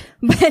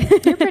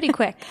 But you're pretty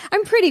quick.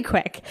 I'm pretty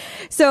quick.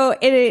 So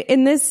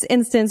in this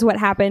instance, what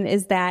happened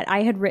is that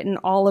I had written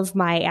all of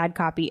my ad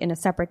copy in a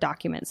separate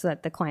document so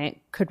that the client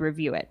could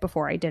review it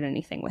before I did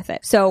anything with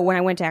it. So when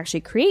I went to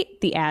actually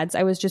create the ads,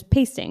 I was just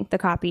pasting the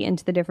copy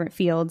into the different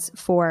fields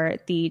for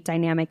the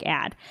dynamic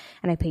ad.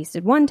 And I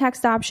pasted one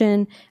text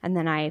option, and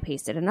then I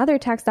pasted another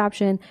text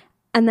option.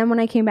 And then when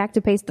I came back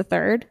to paste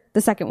the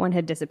second one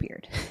had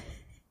disappeared.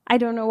 I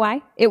don't know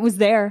why. It was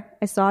there.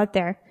 I saw it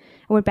there.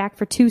 I went back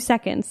for 2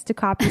 seconds to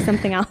copy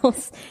something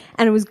else,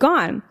 and it was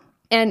gone.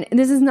 And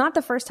this is not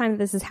the first time that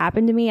this has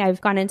happened to me.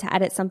 I've gone in to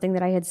edit something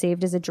that I had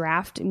saved as a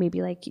draft,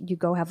 maybe like you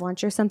go have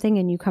lunch or something,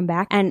 and you come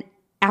back. And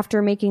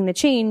after making the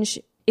change,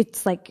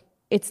 it's like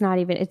it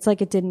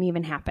didn't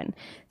even happen.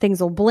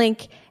 Things will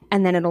blink,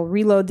 and then it'll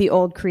reload the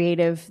old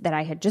creative that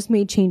I had just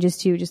made changes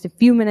to just a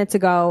few minutes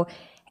ago.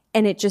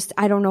 And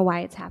I don't know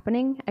why it's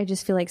happening. I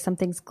just feel like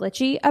something's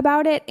glitchy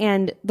about it.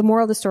 And the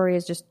moral of the story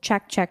is just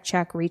check,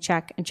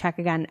 recheck, and check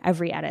again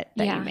every edit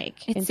that you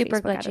make. It's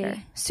super glitchy.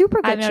 Editor.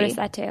 Super glitchy. I've noticed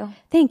that too.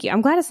 Thank you.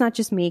 I'm glad it's not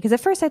just me, because at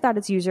first I thought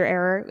it's user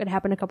error. It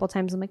happened a couple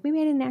times. I'm like,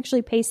 maybe I didn't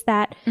actually paste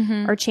that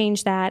or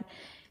change that.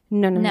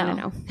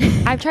 No.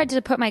 I've tried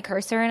to put my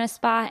cursor in a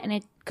spot and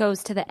it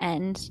goes to the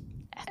end.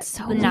 That's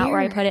so not weird. Where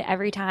I put it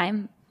every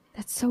time.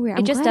 That's so weird.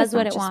 It just does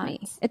what it wants. Me.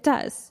 It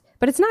does.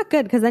 But it's not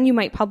good, because then you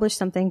might publish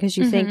something because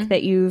you think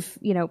that you've,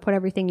 put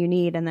everything you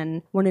need, and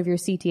then one of your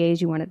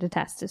CTAs you wanted to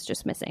test is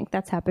just missing.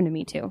 That's happened to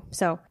me too.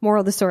 So moral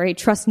of the story,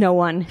 trust no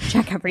one,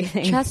 check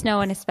everything. Trust no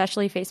one,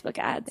 especially Facebook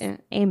ads. Yeah,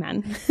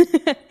 amen.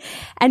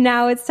 And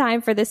now it's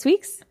time for this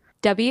week's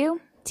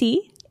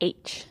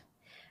WTH.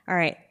 All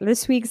right.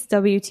 This week's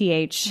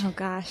WTH. Oh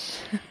gosh.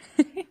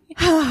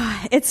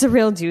 It's a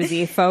real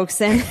doozy,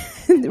 folks. And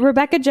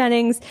Rebecca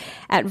Jennings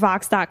at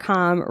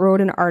Vox.com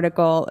wrote an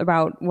article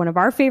about one of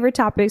our favorite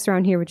topics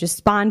around here, which is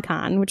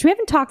SpawnCon, which we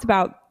haven't talked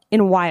about in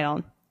a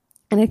while.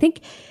 And I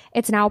think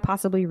it's now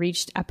possibly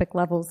reached epic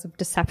levels of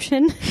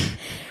deception.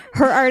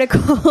 Her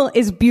article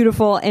is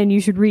beautiful, and you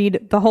should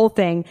read the whole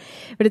thing.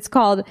 But it's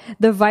called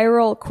 "The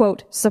Viral,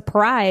 quote,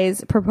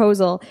 Surprise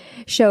Proposal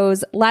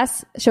Shows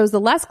the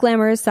Less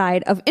Glamorous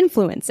Side of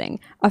Influencing.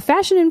 A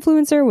fashion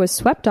influencer was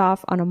swept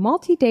off on a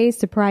multi-day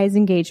surprise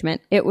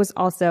engagement. It was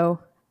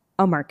also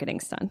a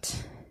marketing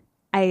stunt."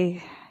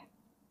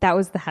 that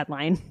was the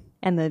headline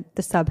and the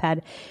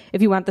subhead.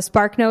 If you want the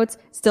Spark Notes,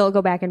 still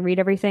go back and read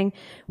everything.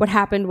 What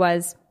happened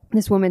was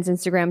this woman's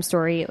Instagram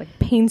story like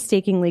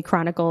painstakingly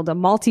chronicled a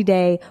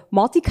multi-day,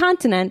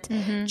 multi-continent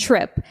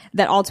trip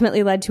that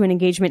ultimately led to an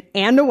engagement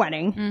and a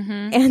wedding.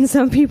 And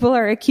some people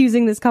are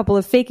accusing this couple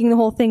of faking the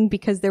whole thing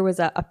because there was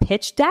a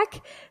pitch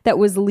deck that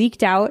was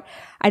leaked out.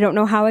 I don't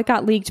know how it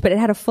got leaked, but it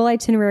had a full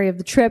itinerary of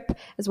the trip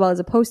as well as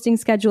a posting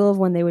schedule of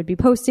when they would be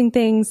posting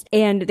things.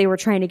 And they were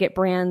trying to get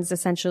brands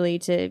essentially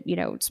to,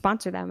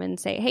 sponsor them and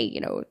say, hey,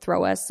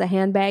 throw us a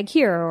handbag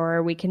here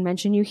or we can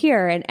mention you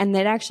here. And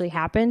that actually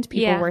happened.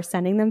 People were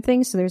sending them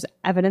things. So there's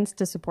evidence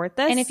to support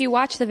this. And if you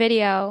watch the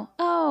video,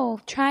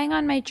 trying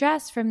on my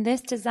dress from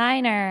this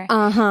designer.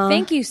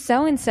 Thank you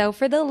so-and-so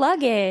for the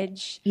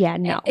luggage. Yeah,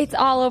 no. It's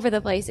all over the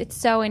place. It's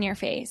so in your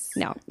face.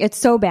 No, it's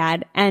so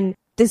bad. And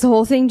this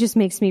whole thing just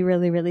makes me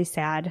really, really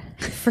sad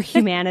for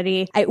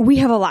humanity. We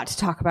have a lot to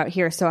talk about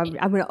here, so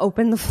I'm going to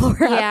open the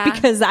floor up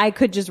because I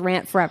could just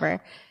rant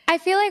forever. I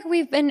feel like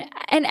we've been,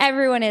 and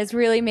everyone is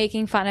really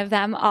making fun of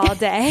them all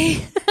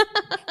day.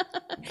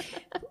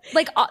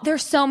 Like,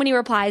 there's so many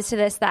replies to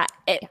this that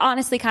it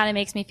honestly kind of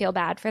makes me feel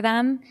bad for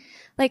them.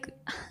 Like,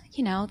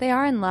 they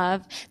are in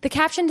love. The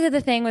caption to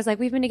the thing was like,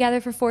 we've been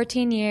together for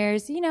 14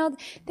 years.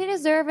 They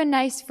deserve a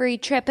nice free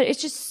trip, but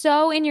it's just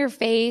so in your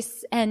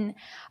face. And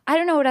I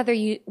don't know what other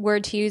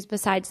word to use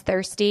besides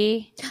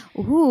thirsty.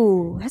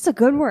 Ooh, that's a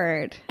good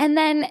word. And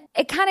then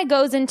it kind of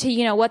goes into,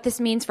 what this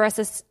means for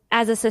us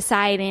as a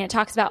society. And it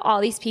talks about all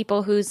these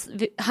people whose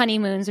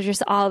honeymoons are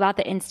just all about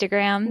the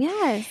Instagram.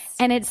 Yes.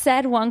 And it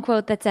said one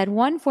quote that said,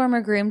 one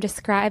former groom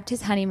described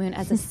his honeymoon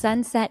as a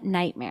sunset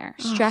nightmare,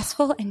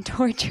 stressful and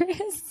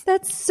torturous.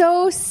 That's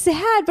so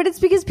sad, but it's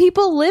because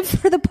people live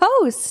for the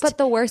post. But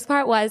the worst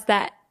part was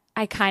that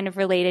I kind of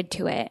related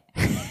to it.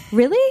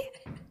 Really?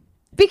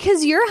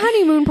 Because your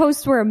honeymoon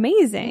posts were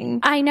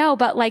amazing. I know,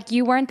 but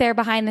you weren't there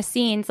behind the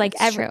scenes.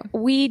 True.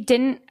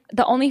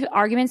 The only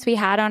arguments we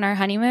had on our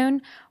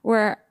honeymoon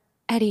were,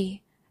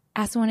 Eddie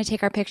asked someone to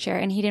take our picture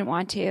and he didn't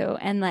want to.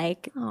 And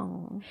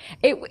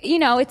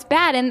it's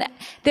bad. And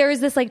there was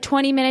this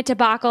 20-minute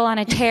debacle on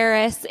a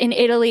terrace in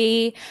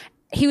Italy.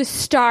 He was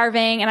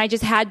starving and I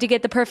just had to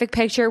get the perfect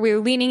picture. We were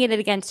leaning it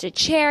against a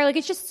chair.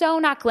 It's just so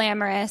not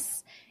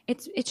glamorous.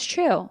 It's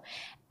true.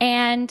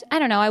 And I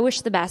don't know, I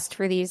wish the best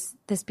for this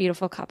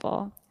beautiful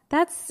couple.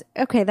 That's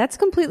okay. That's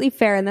completely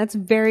fair. And that's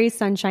very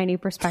sunshiny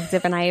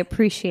perspective. And I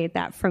appreciate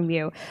that from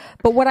you.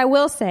 But what I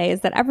will say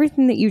is that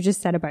everything that you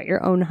just said about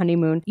your own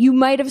honeymoon, you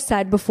might have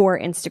said before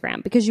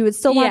Instagram because you would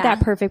still want that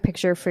perfect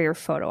picture for your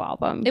photo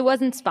album. It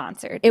wasn't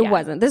sponsored. It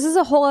wasn't. This is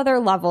a whole other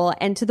level.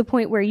 And to the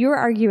point where you're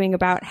arguing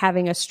about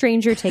having a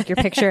stranger take your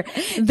picture.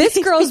 This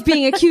girl's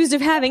being accused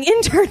of having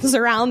interns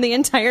around the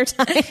entire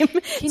time Can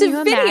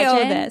you video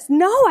imagine? this.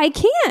 No, I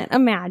can't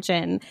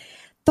imagine.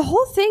 The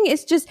whole thing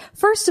is just,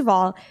 first of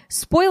all,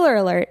 spoiler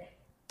alert,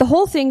 the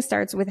whole thing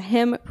starts with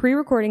him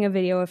pre-recording a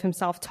video of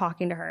himself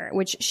talking to her,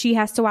 which she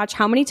has to watch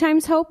how many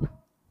times, Hope?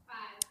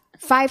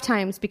 5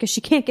 times because she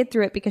can't get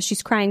through it because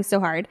she's crying so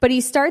hard. But he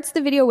starts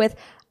the video with,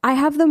 I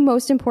have the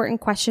most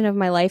important question of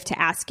my life to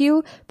ask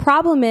you.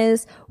 Problem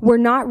is, we're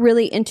not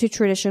really into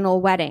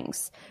traditional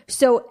weddings.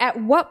 So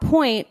at what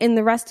point in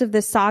the rest of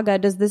this saga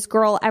does this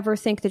girl ever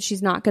think that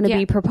she's not going to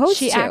be proposed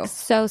to? She acts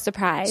so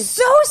surprised.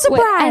 So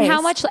surprised. And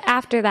how much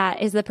after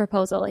that is the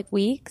proposal?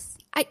 Weeks?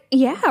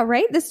 Yeah,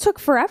 right? This took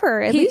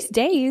forever, at least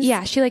days.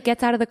 Yeah, she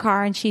gets out of the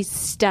car and she's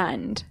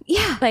stunned.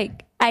 Yeah.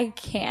 I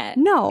can't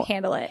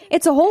handle it.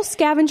 It's a whole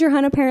scavenger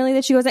hunt apparently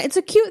that she goes on. It's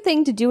a cute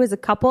thing to do as a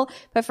couple,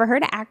 but for her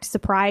to act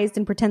surprised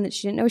and pretend that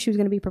she didn't know she was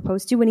going to be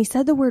proposed to when he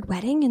said the word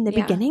wedding in the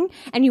beginning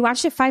and you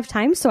watched it 5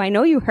 times, so I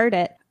know you heard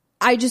it.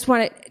 I just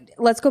want to,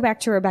 let's go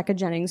back to Rebecca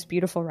Jennings'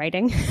 beautiful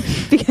writing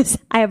because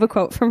I have a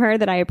quote from her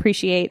that I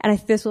appreciate and I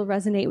think this will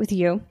resonate with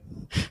you.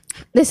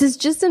 This is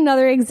just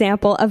another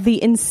example of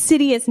the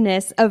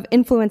insidiousness of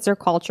influencer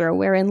culture,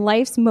 wherein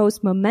life's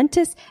most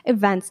momentous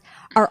events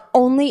are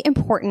only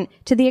important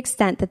to the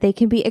extent that they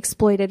can be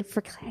exploited for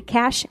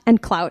cash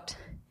and clout.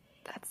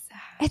 That's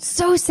sad. It's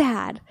so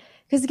sad.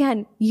 Because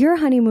again, your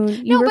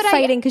honeymoon, you were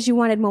fighting because you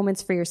wanted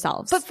moments for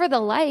yourselves. But for the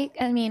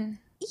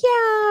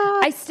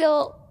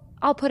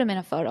I'll put them in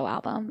a photo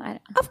album.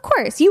 Of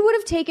course. You would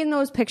have taken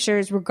those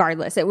pictures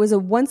regardless. It was a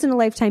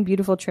once-in-a-lifetime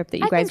beautiful trip that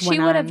you guys went on. She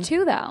would have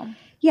too, though.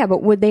 Yeah,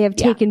 but would they have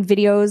taken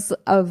videos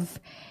of,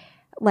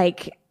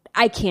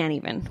 I can't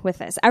even with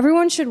this.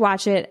 Everyone should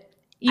watch it.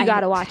 You got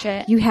to watch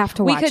it. You have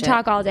to watch it. We could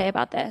talk all day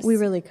about this. We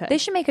really could. They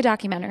should make a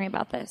documentary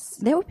about this.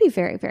 That would be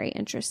very, very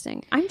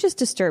interesting. I'm just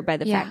disturbed by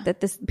the fact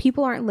that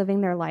people aren't living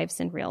their lives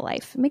in real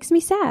life. It makes me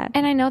sad.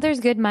 And I know there's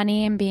good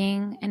money in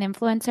being an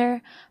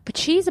influencer, but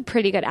she's a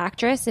pretty good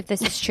actress if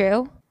this is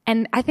true.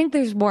 And I think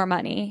there's more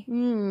money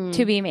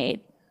to be made.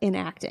 In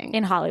acting.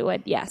 In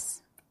Hollywood,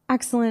 yes.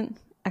 Excellent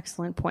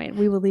point.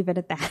 We will leave it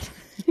at that.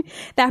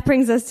 That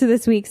brings us to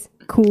this week's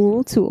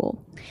Cool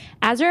tool.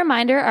 As a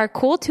reminder, our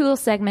Cool Tool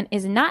segment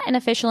is not an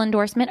official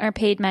endorsement or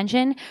paid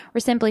mention. We're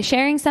simply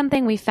sharing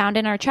something we found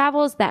in our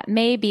travels that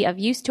may be of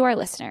use to our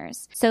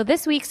listeners. So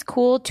this week's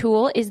Cool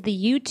Tool is the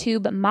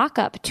YouTube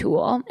Mockup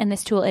tool, and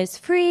this tool is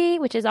free,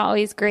 which is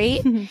always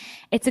great.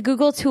 It's a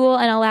Google tool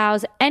and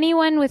allows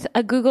anyone with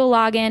a Google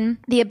login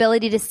the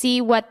ability to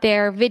see what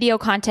their video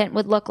content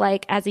would look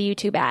like as a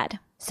YouTube ad.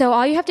 So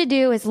all you have to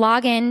do is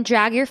log in,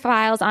 drag your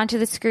files onto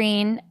the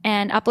screen,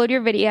 and upload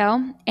your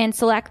video, and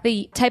select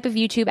the type of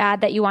YouTube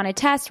ad that you want to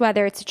test,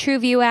 whether it's a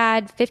TrueView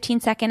ad,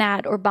 15-second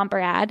ad, or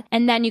bumper ad.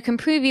 And then you can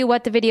preview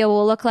what the video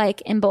will look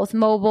like in both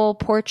mobile,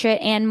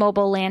 portrait, and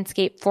mobile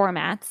landscape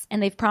formats.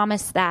 And they've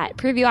promised that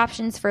preview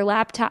options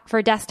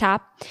for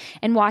desktop,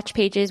 and watch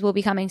pages will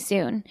be coming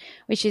soon,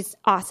 which is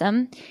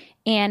awesome.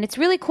 And it's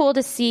really cool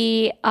to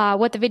see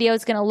what the video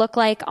is going to look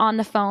like on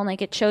the phone.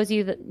 Like it shows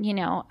you,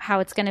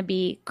 how it's going to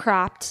be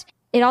cropped.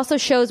 It also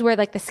shows where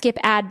like the skip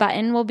ad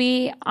button will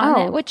be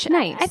on it, which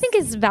nice. I think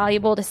is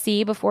valuable to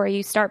see before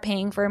you start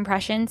paying for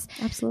impressions.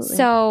 Absolutely.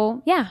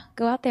 So yeah,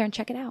 go out there and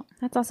check it out.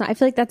 That's awesome. I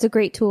feel like that's a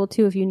great tool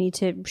too if you need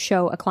to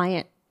show a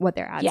client what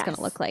their ad's going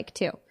to look like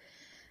too.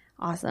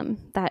 Awesome.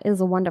 That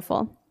is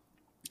wonderful.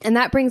 And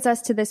that brings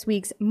us to this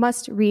week's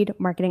must-read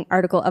marketing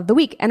article of the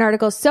week. An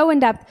article so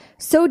in-depth,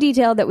 so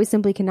detailed that we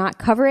simply cannot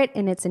cover it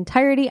in its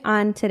entirety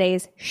on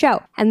today's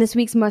show. And this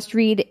week's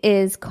must-read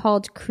is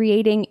called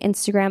Creating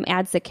Instagram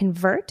Ads That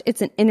Convert.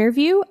 It's an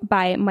interview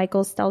by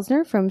Michael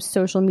Stelzner from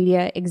Social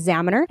Media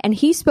Examiner. And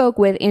he spoke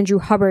with Andrew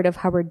Hubbard of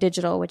Hubbard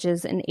Digital, which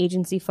is an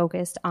agency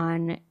focused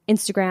on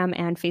Instagram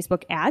and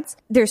Facebook ads.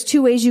 There's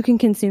two ways you can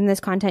consume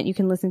this content. You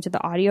can listen to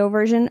the audio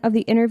version of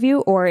the interview,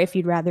 or if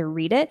you'd rather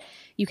read it,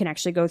 you can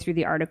actually go through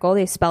the article.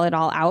 They spell it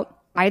all out.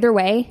 Either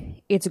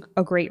way, it's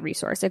a great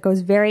resource. It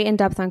goes very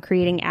in-depth on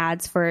creating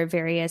ads for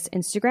various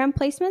Instagram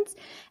placements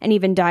and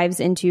even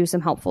dives into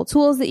some helpful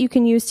tools that you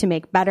can use to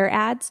make better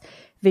ads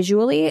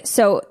visually.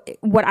 So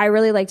what I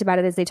really liked about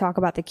it is they talk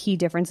about the key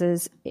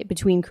differences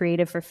between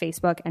creative for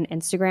Facebook and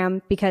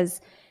Instagram,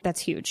 because that's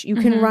huge. You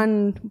can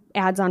run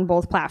ads on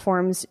both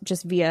platforms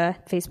just via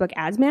Facebook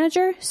Ads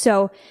Manager.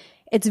 So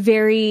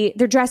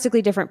they're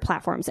drastically different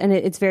platforms, and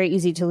it's very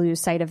easy to lose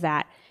sight of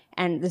that.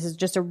 And this is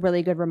just a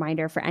really good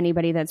reminder for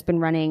anybody that's been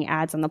running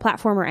ads on the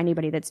platform or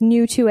anybody that's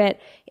new to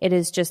it. It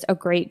is just a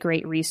great,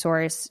 great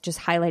resource, just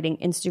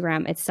highlighting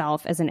Instagram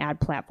itself as an ad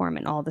platform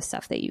and all the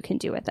stuff that you can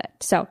do with it.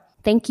 So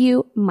thank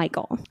you,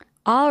 Michael.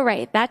 All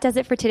right, that does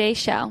it for today's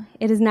show.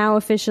 It is now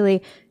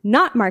officially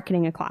not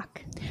Marketing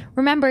O'Clock.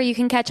 Remember, you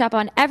can catch up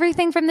on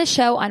everything from the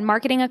show on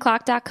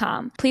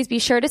marketingoclock.com. Please be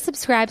sure to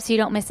subscribe so you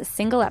don't miss a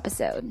single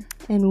episode.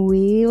 And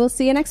we will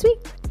see you next week.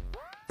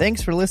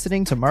 Thanks for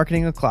listening to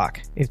Marketing O'Clock.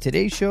 If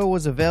today's show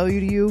was of value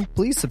to you,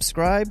 please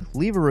subscribe,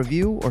 leave a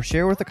review, or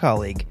share with a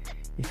colleague.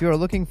 If you are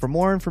looking for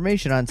more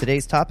information on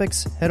today's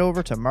topics, head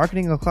over to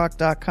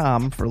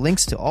marketingoclock.com for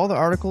links to all the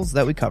articles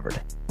that we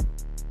covered.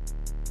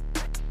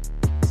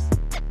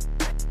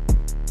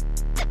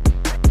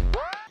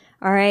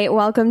 All right,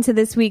 welcome to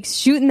this week's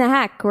Shootin' the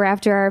Heck, where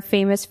after our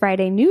famous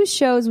Friday news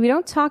shows, we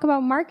don't talk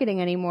about marketing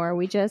anymore.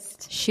 We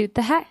just shoot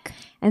the heck.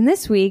 And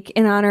this week,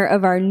 in honor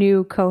of our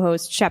new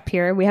co-host, Shep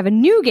here, we have a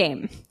new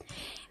game.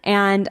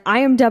 And I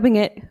am dubbing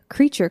it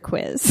Creature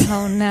Quiz.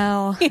 Oh,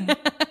 no.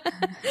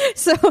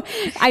 So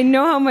I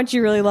know how much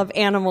you really love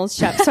animals,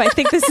 Shep, so I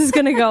think this is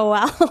going to go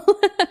well.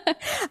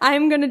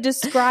 I'm going to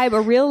describe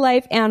a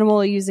real-life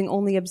animal using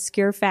only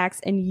obscure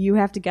facts, and you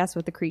have to guess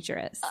what the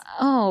creature is.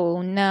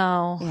 Oh,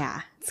 no.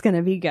 Yeah, it's going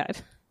to be good.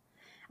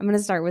 I'm going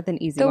to start with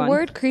an easy one. The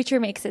word creature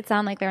makes it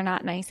sound like they're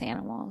not nice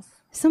animals.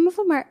 Some of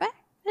them are...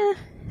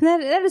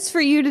 that is for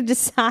you to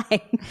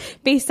decide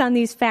based on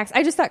these facts.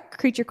 I just thought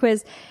Creature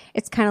Quiz,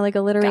 it's kind of like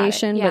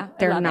alliteration, yeah, but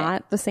they're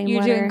not the same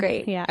You're letter. doing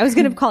great. Yeah, I was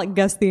going to call it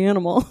Guess the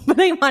Animal, but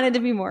I wanted to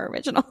be more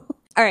original.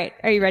 All right,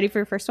 are you ready for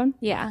your first one?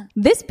 Yeah.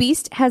 This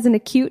beast has an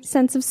acute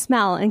sense of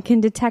smell and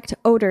can detect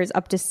odors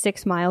up to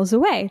 6 miles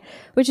away,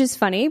 which is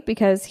funny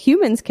because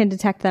humans can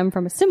detect them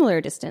from a similar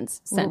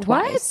distance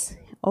scent-wise.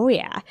 What? Oh,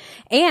 yeah.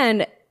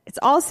 And it's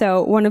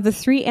also one of the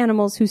 3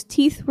 animals whose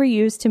teeth were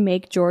used to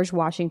make George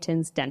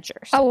Washington's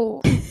dentures.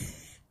 Oh.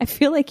 I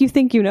feel like you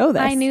think you know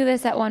this. I knew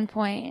this at one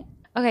point.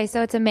 Okay,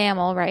 so it's a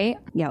mammal, right?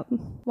 Yep.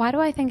 Why do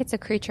I think it's a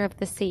creature of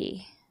the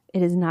sea?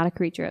 It is not a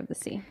creature of the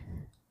sea.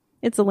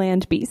 It's a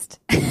land beast.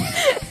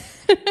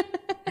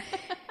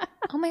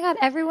 Oh my God,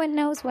 everyone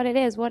knows what it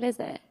is. What is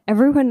it?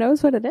 Everyone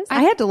knows what it is?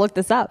 I had to look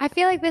this up. I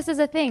feel like this is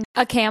a thing.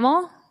 A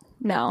camel?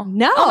 No.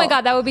 No. Oh my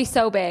God, that would be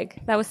so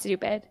big. That was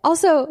stupid.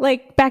 Also,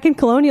 like back in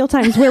colonial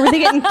times, where were they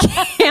getting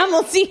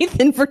camel teeth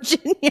in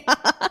Virginia?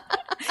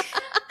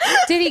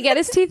 Did he get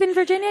his teeth in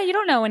Virginia? You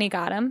don't know when he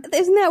got them.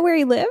 Isn't that where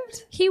he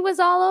lived? He was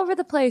all over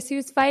the place. He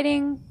was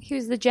fighting. He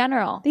was the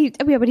general. Yeah,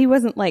 but he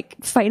wasn't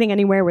like fighting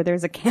anywhere where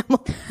there's a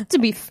camel, to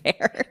be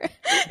fair.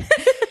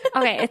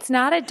 Okay, it's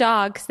not a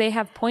dog because they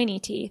have pointy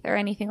teeth or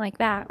anything like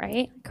that,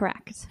 right?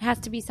 Correct. It has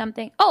to be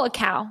something. Oh, a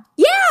cow.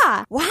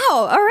 Yeah! Wow.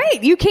 All right.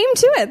 You came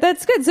to it.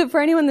 That's good. So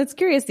for anyone that's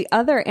curious, the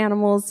other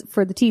animals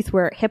for the teeth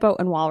were hippo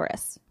and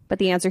walrus. But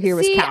the answer here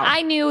was See, cow.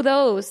 I knew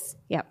those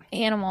Yep.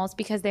 animals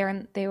because they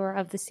were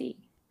of the sea.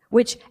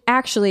 Which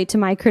actually, to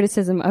my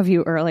criticism of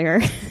you earlier,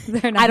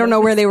 They're not I don't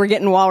know where they were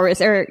getting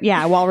walrus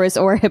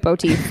or hippo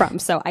teeth from.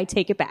 So I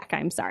take it back.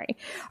 I'm sorry.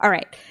 All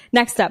right.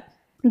 Next up.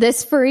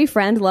 This furry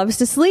friend loves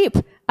to sleep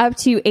up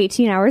to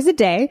 18 hours a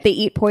day. They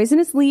eat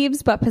poisonous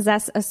leaves, but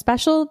possess a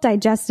special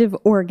digestive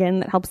organ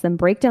that helps them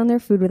break down their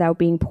food without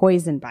being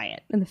poisoned by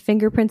it. And the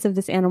fingerprints of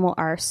this animal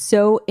are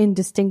so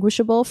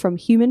indistinguishable from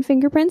human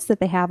fingerprints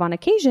that they have on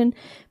occasion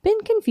been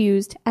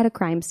confused at a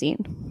crime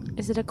scene.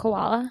 Is it a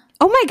koala?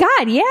 Oh my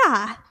God.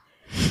 Yeah.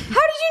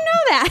 How did you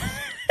know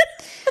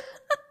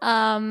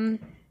that?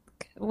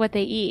 What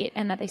they eat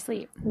and that they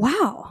sleep.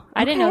 Wow.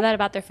 I didn't know that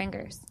about their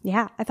fingers.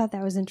 Yeah, I thought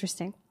that was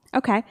interesting.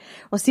 Okay.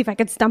 We'll see if I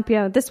could stump you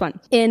out with this one.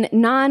 In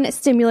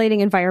non-stimulating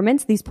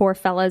environments, these poor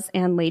fellas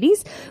and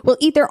ladies will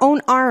eat their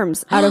own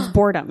arms out of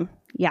boredom.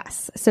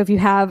 Yes. So if you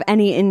have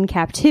any in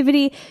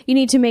captivity, you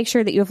need to make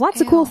sure that you have lots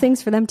of cool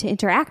things for them to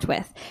interact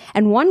with.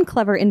 And one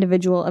clever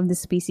individual of the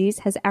species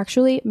has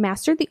actually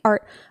mastered the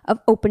art of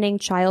opening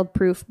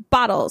child-proof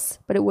bottles.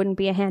 But it wouldn't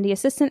be a handy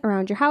assistant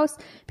around your house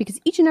because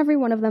each and every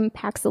one of them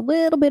packs a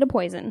little bit of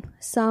poison.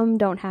 Some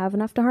don't have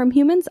enough to harm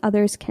humans.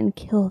 Others can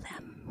kill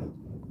them.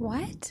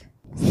 What?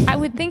 I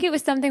would think it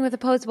was something with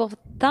opposable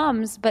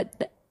thumbs,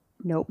 but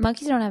Nope.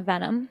 monkeys don't have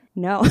venom.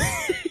 No.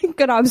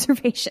 Good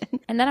observation.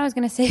 And then I was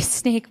going to say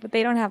snake, but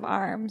they don't have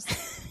arms.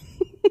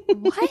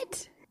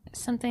 What?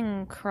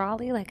 Something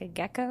crawly like a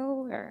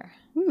gecko or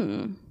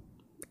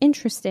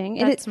Interesting.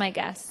 that's my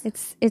guess.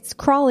 It's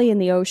crawly in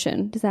the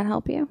ocean. Does that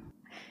help you?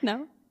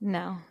 No.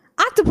 No.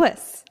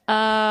 Octopus.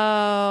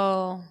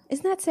 Oh,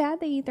 Isn't that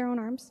sad? They eat their own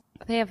arms.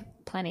 they have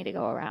plenty to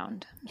go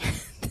around.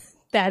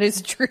 That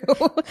is true.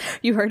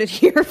 You heard it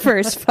here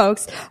first,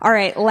 folks. All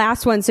right,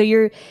 last one. So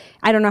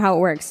I don't know how it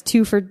works.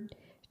 Two for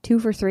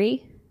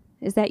three?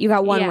 Is that you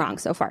got one wrong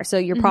so far? So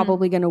you're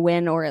probably going to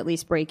win or at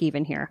least break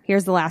even here.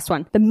 Here's the last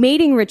one. The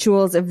mating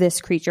rituals of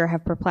this creature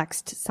have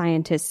perplexed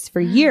scientists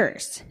for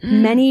years.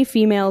 Many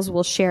females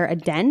will share a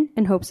den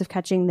in hopes of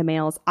catching the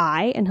male's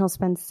eye, and he'll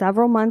spend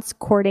several months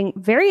courting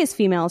various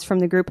females from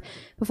the group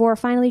before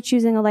finally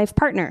choosing a life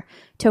partner.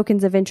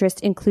 Tokens of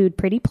interest include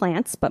pretty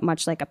plants, but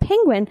much like a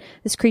penguin,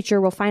 this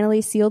creature will finally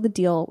seal the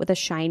deal with a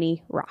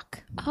shiny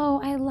rock. Oh,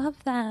 I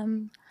love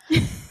them.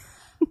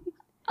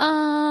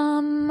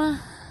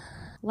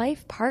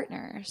 Life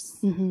partners.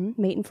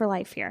 Mating for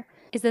life here.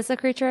 Is this a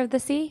creature of the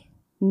sea?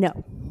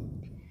 No.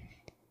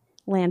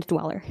 Land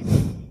dweller.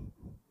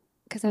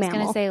 Because I was going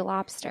Mammal. to say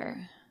lobster.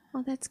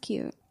 Oh, that's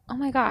cute. Oh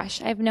my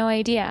gosh, I have no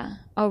idea.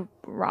 A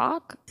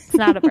rock? It's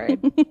not a bird.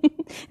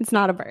 It's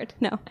not a bird.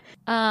 No.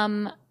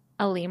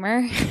 A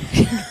lemur?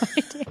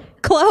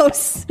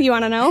 Close. You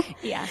want to know?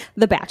 Yeah.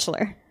 The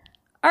Bachelor.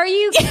 Are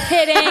you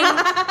kidding?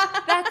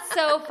 That's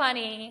so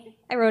funny.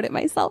 I wrote it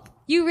myself.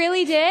 You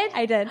really did?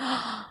 I did.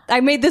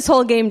 I made this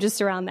whole game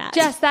just around that.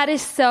 Jess, that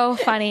is so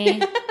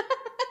funny.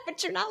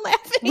 But you're not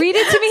laughing. Read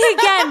it to me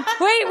again.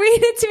 Wait, read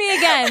it to me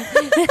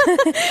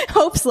again.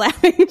 Hope's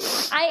laughing.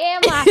 I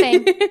am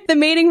laughing. The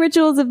mating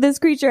rituals of this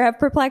creature have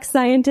perplexed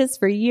scientists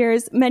for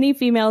years. Many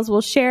females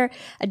will share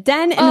a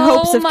den in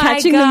hopes of my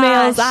catching the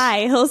male's gosh. eye.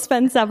 He'll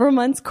spend several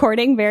months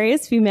courting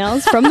various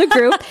females from the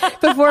group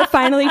before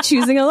finally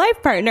choosing a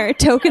life partner.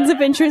 Tokens of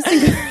interest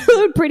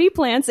include pretty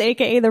plants,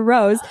 aka the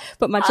rose,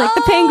 but much like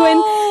the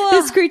penguin,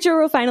 this creature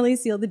will finally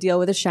seal the deal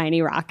with a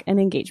shiny rock and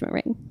engagement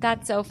ring.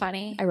 That's so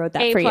funny. I wrote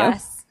that A+. for you.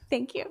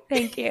 Thank you.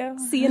 Thank you.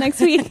 See you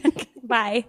next week. Bye.